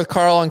going to work with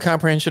Carl on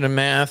comprehension and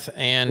math,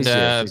 and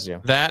please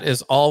do. That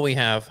is all we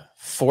have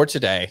for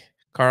today.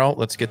 Carl,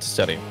 let's get to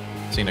studying.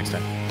 See you next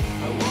time.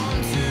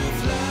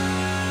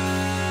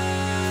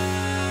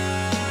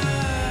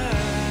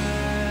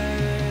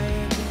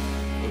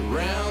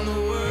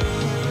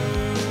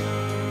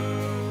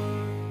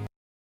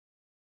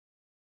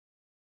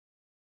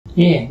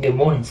 Yeah, good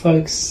morning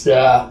folks.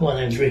 My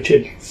name's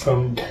Richard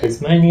from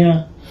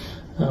Tasmania.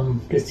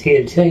 Just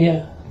here to tell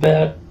you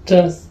about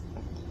a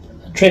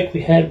trek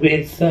we had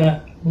with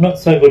not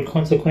so good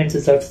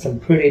consequences after some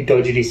pretty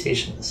dodgy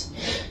decisions,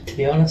 to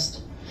be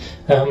honest.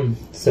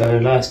 So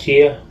last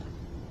year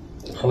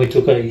we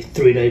took a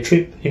 3-day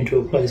trip into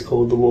a place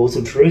called the Walls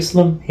of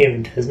Jerusalem here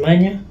in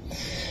Tasmania.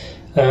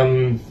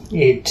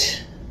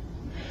 It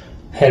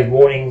had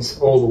warnings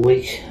all the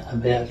week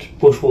about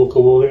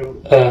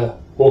bushwalker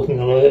walking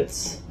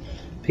alerts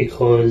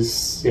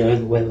because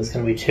the weather was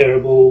going to be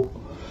terrible,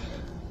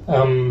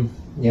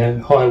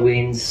 high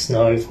winds,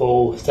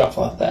 snowfall, stuff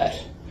like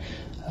that.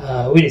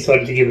 We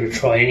decided to give it a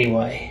try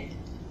anyway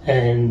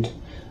and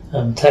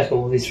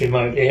tackle this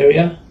remote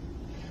area,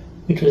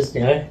 which was,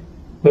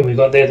 when we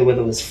got there the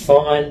weather was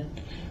fine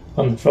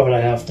on the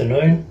Friday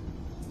afternoon.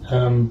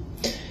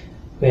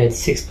 We had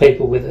 6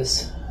 people with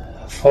us.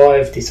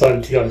 5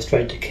 decided to go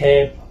straight to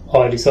camp.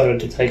 I decided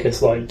to take a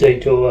slight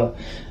detour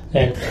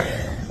and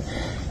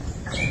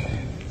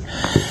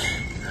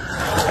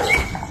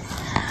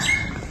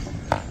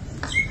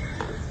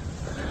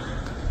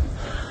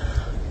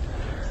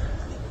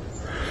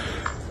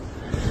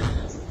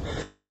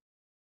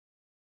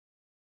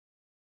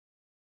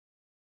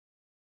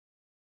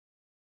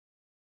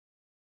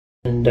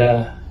and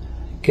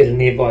get a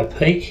nearby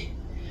peak,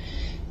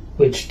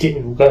 which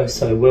didn't go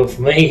so well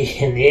for me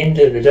in the end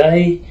of the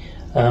day.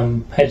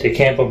 Had to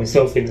camp by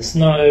myself in the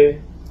snow.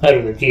 I had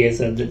all the gear,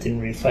 so that didn't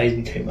really faze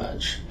me too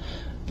much.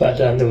 But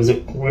there was a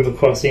river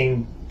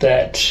crossing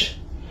that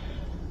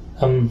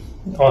I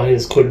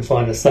just couldn't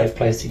find a safe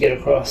place to get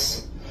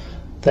across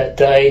that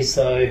day.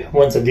 So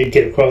once I did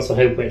get across, I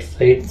had wet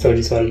feet, so I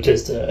decided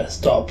just to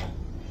stop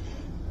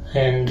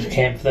and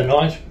camp for the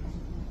night.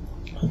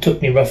 It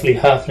took me roughly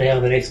half an hour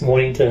the next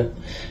morning to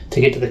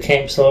get to the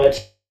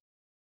campsite.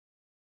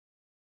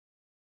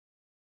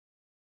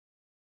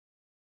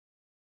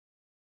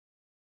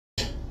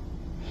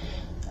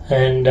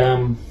 And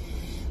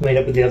meet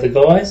up with the other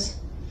guys.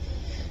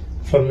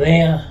 From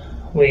there,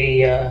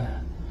 we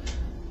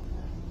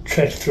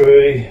trekked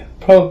through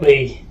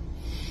probably,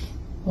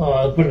 it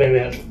would have been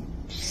about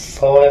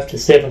 5 to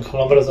 7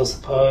 kilometres, I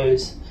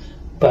suppose.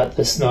 But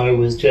the snow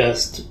was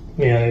just,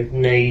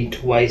 knee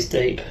to waist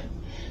deep.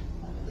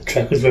 The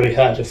track was very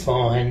hard to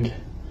find.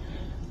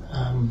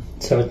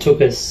 So it took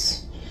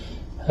us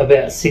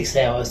about 6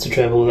 hours to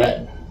travel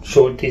that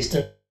short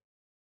distance.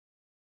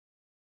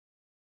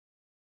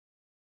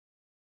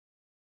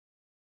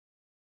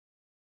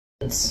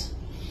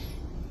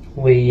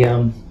 We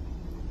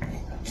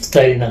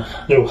stayed in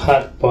a little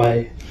hut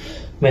by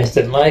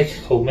Meston Lake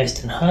called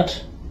Meston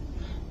Hut.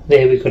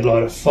 There we could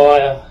light a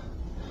fire.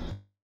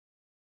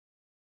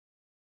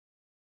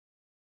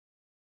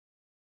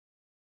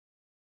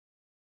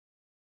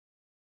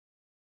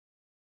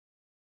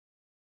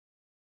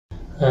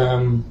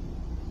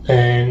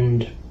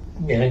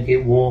 And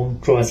get warm,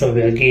 dry some of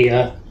our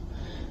gear,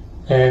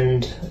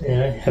 and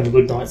have a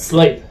good night's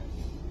sleep.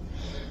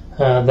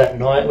 That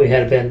night we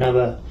had about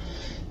another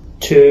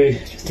 2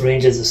 to 3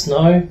 inches of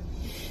snow,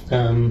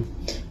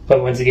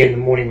 but once again the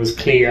morning was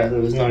clear.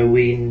 There was no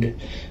wind,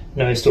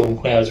 no storm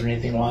clouds or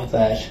anything like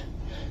that.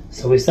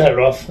 So we started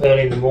off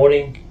early in the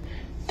morning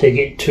to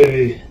get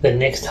to the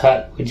next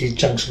hut, which is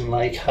Junction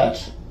Lake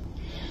Hut,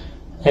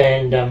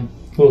 and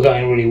we were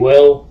going really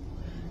well.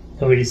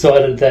 And we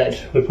decided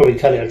that we'd probably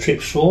cut our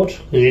trip short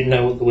because we didn't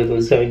know what the weather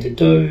was going to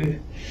do.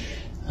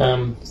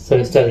 So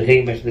we started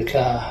heading back to the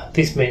car.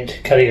 This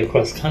meant cutting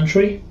across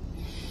country.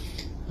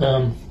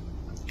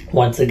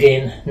 Once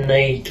again,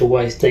 knee to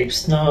waist deep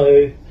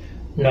snow,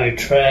 no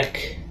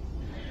track.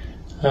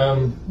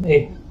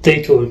 It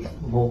detoured,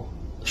 or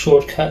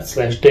shortcut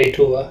slash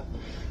detour,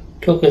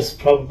 took us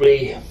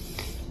probably,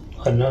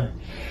 a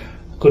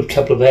good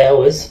couple of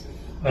hours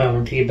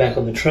to get back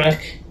on the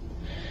track.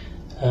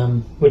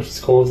 Which is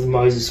called the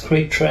Moses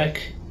Creek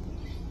Track.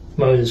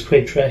 Moses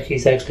Creek Track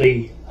is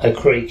actually a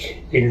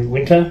creek in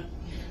winter.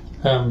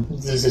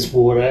 There's this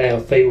water, our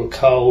feet were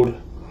cold,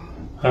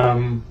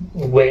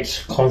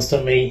 wet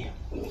constantly.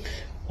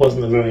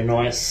 Wasn't a very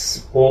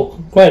nice walk.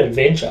 Great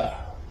adventure.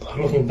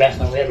 Looking back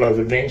on it, we had a lot of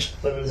adventure,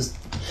 but it was,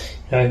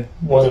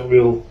 wasn't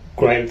real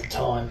great at the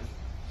time.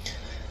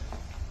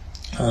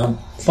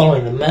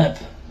 Following the map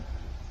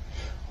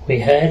we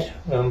had,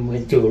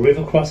 we'd do a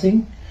river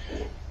crossing,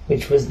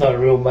 which was not a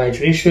real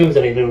major issue. It was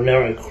only a little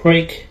narrow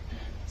creek,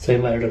 so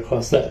we made it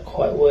across that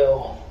quite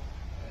well.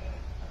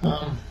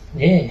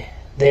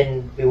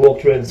 Then we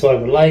walked around the side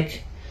of a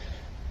lake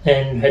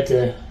and had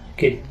to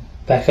get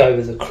back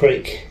over the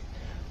creek,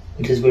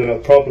 which is where our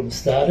problem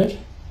started.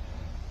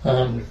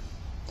 So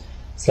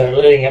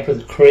leading up to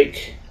the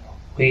creek,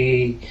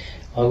 we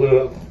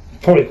were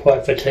probably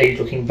quite fatigued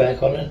looking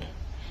back on it,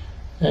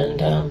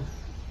 and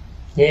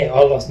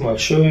I lost my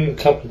shoe a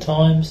couple of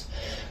times,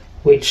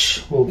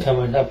 which will come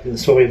up in the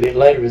story a bit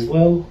later as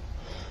well.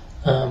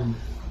 So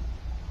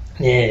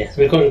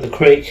we got to the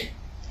creek.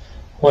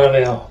 One of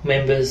our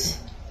members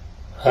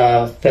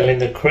fell in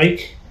the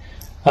creek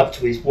up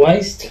to his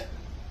waist,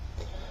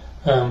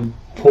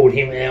 pulled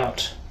him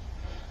out,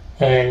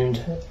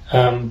 and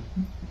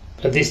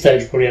at this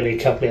stage probably only a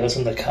couple of hours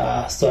in the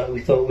car, so we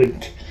thought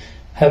we'd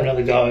have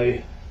another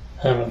go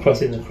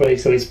crossing the creek.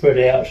 So we spread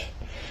out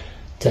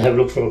to have a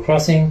look for a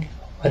crossing.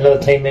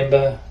 Another team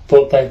member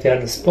thought they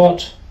found a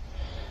spot,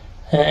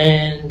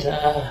 and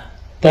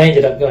they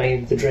ended up going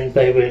into the drink.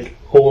 They went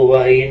all the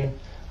way in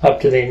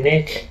up to their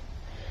neck,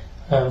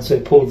 so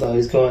we pulled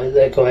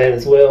that guy out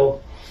as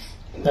well,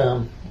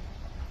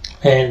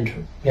 and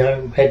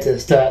had to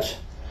start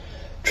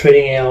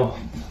treating our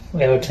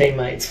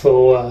teammates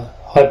for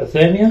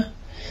hypothermia.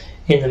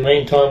 In the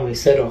meantime, we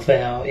set off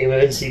our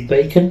emergency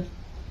beacon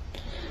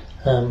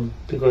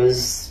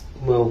because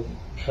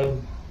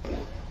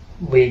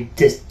we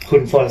just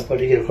couldn't find a spot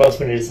to get across.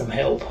 We needed some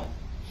help.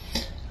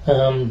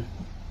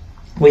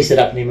 We set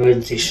up an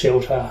emergency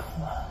shelter,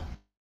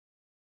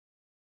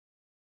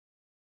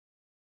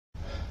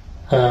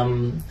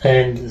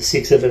 and the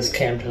 6 of us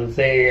camped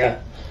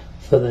there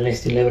for the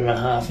next 11 and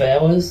a half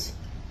hours.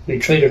 We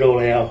treated all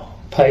our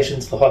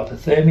patients for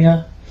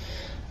hypothermia,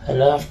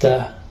 and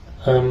after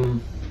I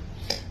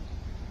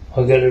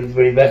got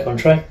everybody back on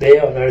track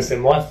there, I noticed that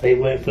my feet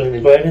weren't feeling the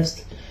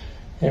greatest,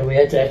 and we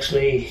had to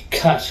actually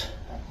cut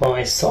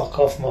my sock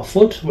off my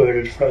foot where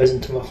it had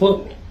frozen to my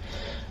foot,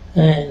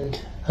 and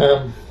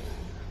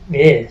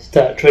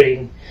start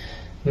treating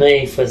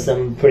me for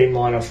some pretty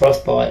minor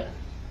frostbite.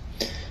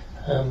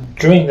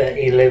 During that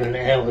 11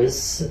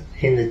 hours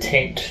in the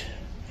tent,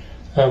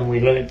 we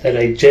learnt that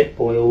a jet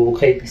boil will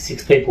keep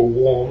 6 people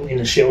warm in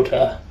a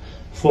shelter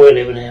for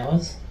 11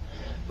 hours.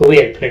 But we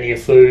had plenty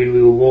of food,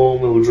 we were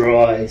warm, we were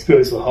dry,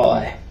 spirits were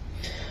high.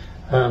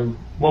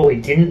 What we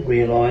didn't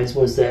realise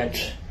was that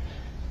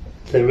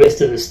the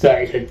rest of the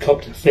state had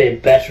copped a fair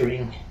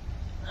battering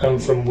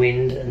from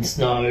wind and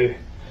snow,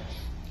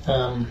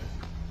 and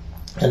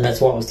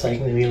that's why it was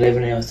taking them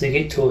 11 hours to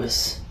get to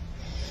us.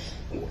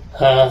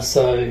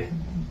 So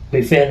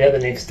we found out the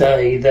next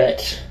day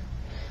that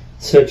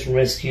search and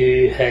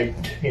rescue had,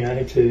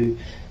 to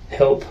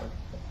help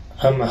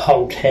a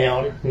whole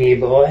town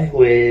nearby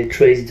where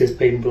trees had just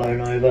been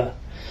blown over.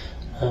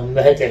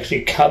 They had to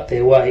actually cut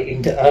their way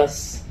into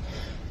us.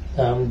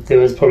 There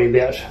was probably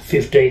about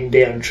 15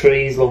 down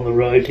trees along the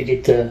road to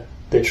get to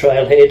the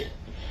trailhead.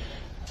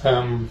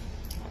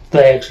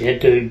 They actually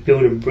had to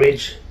build a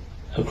bridge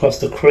across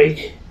the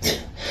creek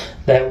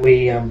that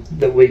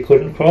we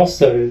couldn't cross,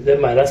 so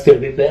that made us feel a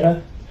bit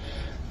better.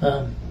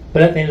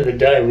 But at the end of the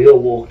day, we all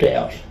walked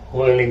out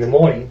early in the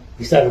morning.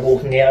 We started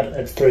walking out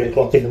at 3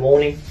 o'clock in the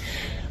morning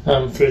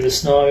through the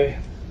snow,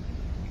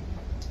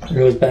 and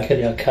it was back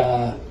at our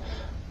car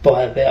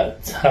by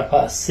about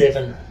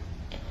 7:30.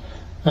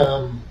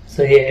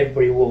 So yeah,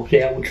 everybody walked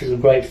out, which was a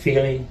great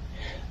feeling.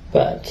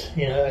 But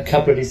a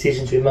couple of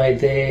decisions we made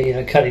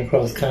there. Cutting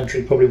cross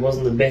country probably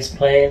wasn't the best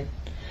plan.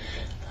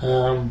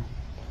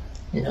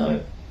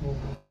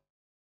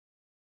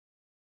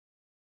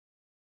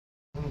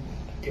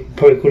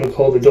 Probably could have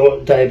called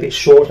the day a bit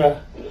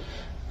shorter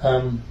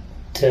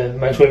to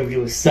make sure everybody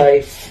was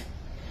safe,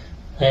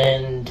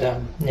 and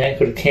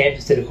could have camped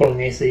instead of calling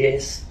the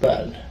SES.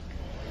 But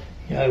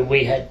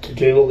we had to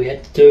do what we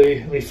had to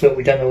do. We felt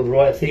we'd done all the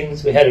right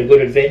things. We had a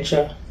good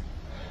adventure.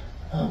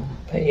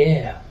 But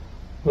yeah,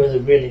 it was a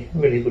really,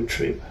 really good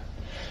trip.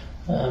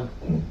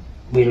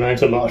 We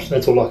learnt a lot,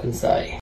 that's all I can say.